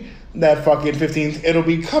paid that fucking 15th, it'll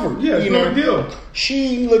be covered. Yeah, it's no big deal.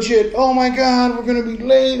 She legit, oh my god, we're gonna be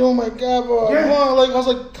late, oh my god, blah, blah. Like, I was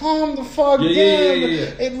like, calm the fuck down.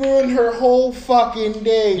 Yeah. It ruined her whole fucking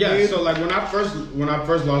day, dude. So like when I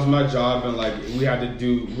first lost my job and like we had to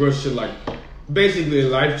do real shit, like basically a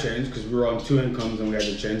life change because we were on 2 incomes and we had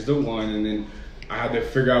to change to 1, and then I had to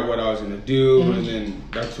figure out what I was gonna do, and then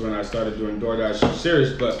that's when I started doing DoorDash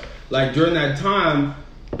serious. But like during that time,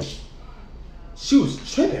 she was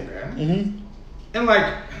tripping, man. And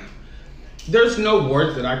like there's no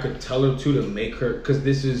words that I could tell her to make her, because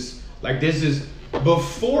this is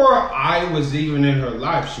before I was even in her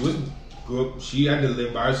life. She had to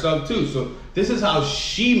live by herself too. So this is how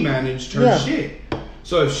she managed her shit.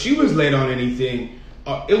 So if she was late on anything,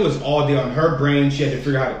 it was all day on her brain. She had to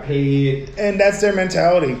figure out how to pay it. And that's their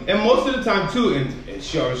mentality. And most of the time too, and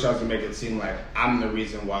she always tries to make it seem like I'm the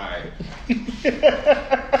reason why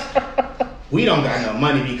we don't got no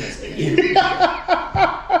money because of you.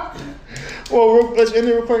 Well, let's end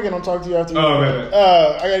it real quick and I'll talk to you after. Oh, right.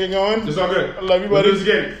 I gotta get going. It's all good. I love you, buddy. We'll do this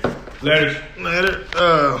again. Later.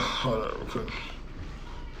 Hold on real quick.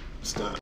 Stop.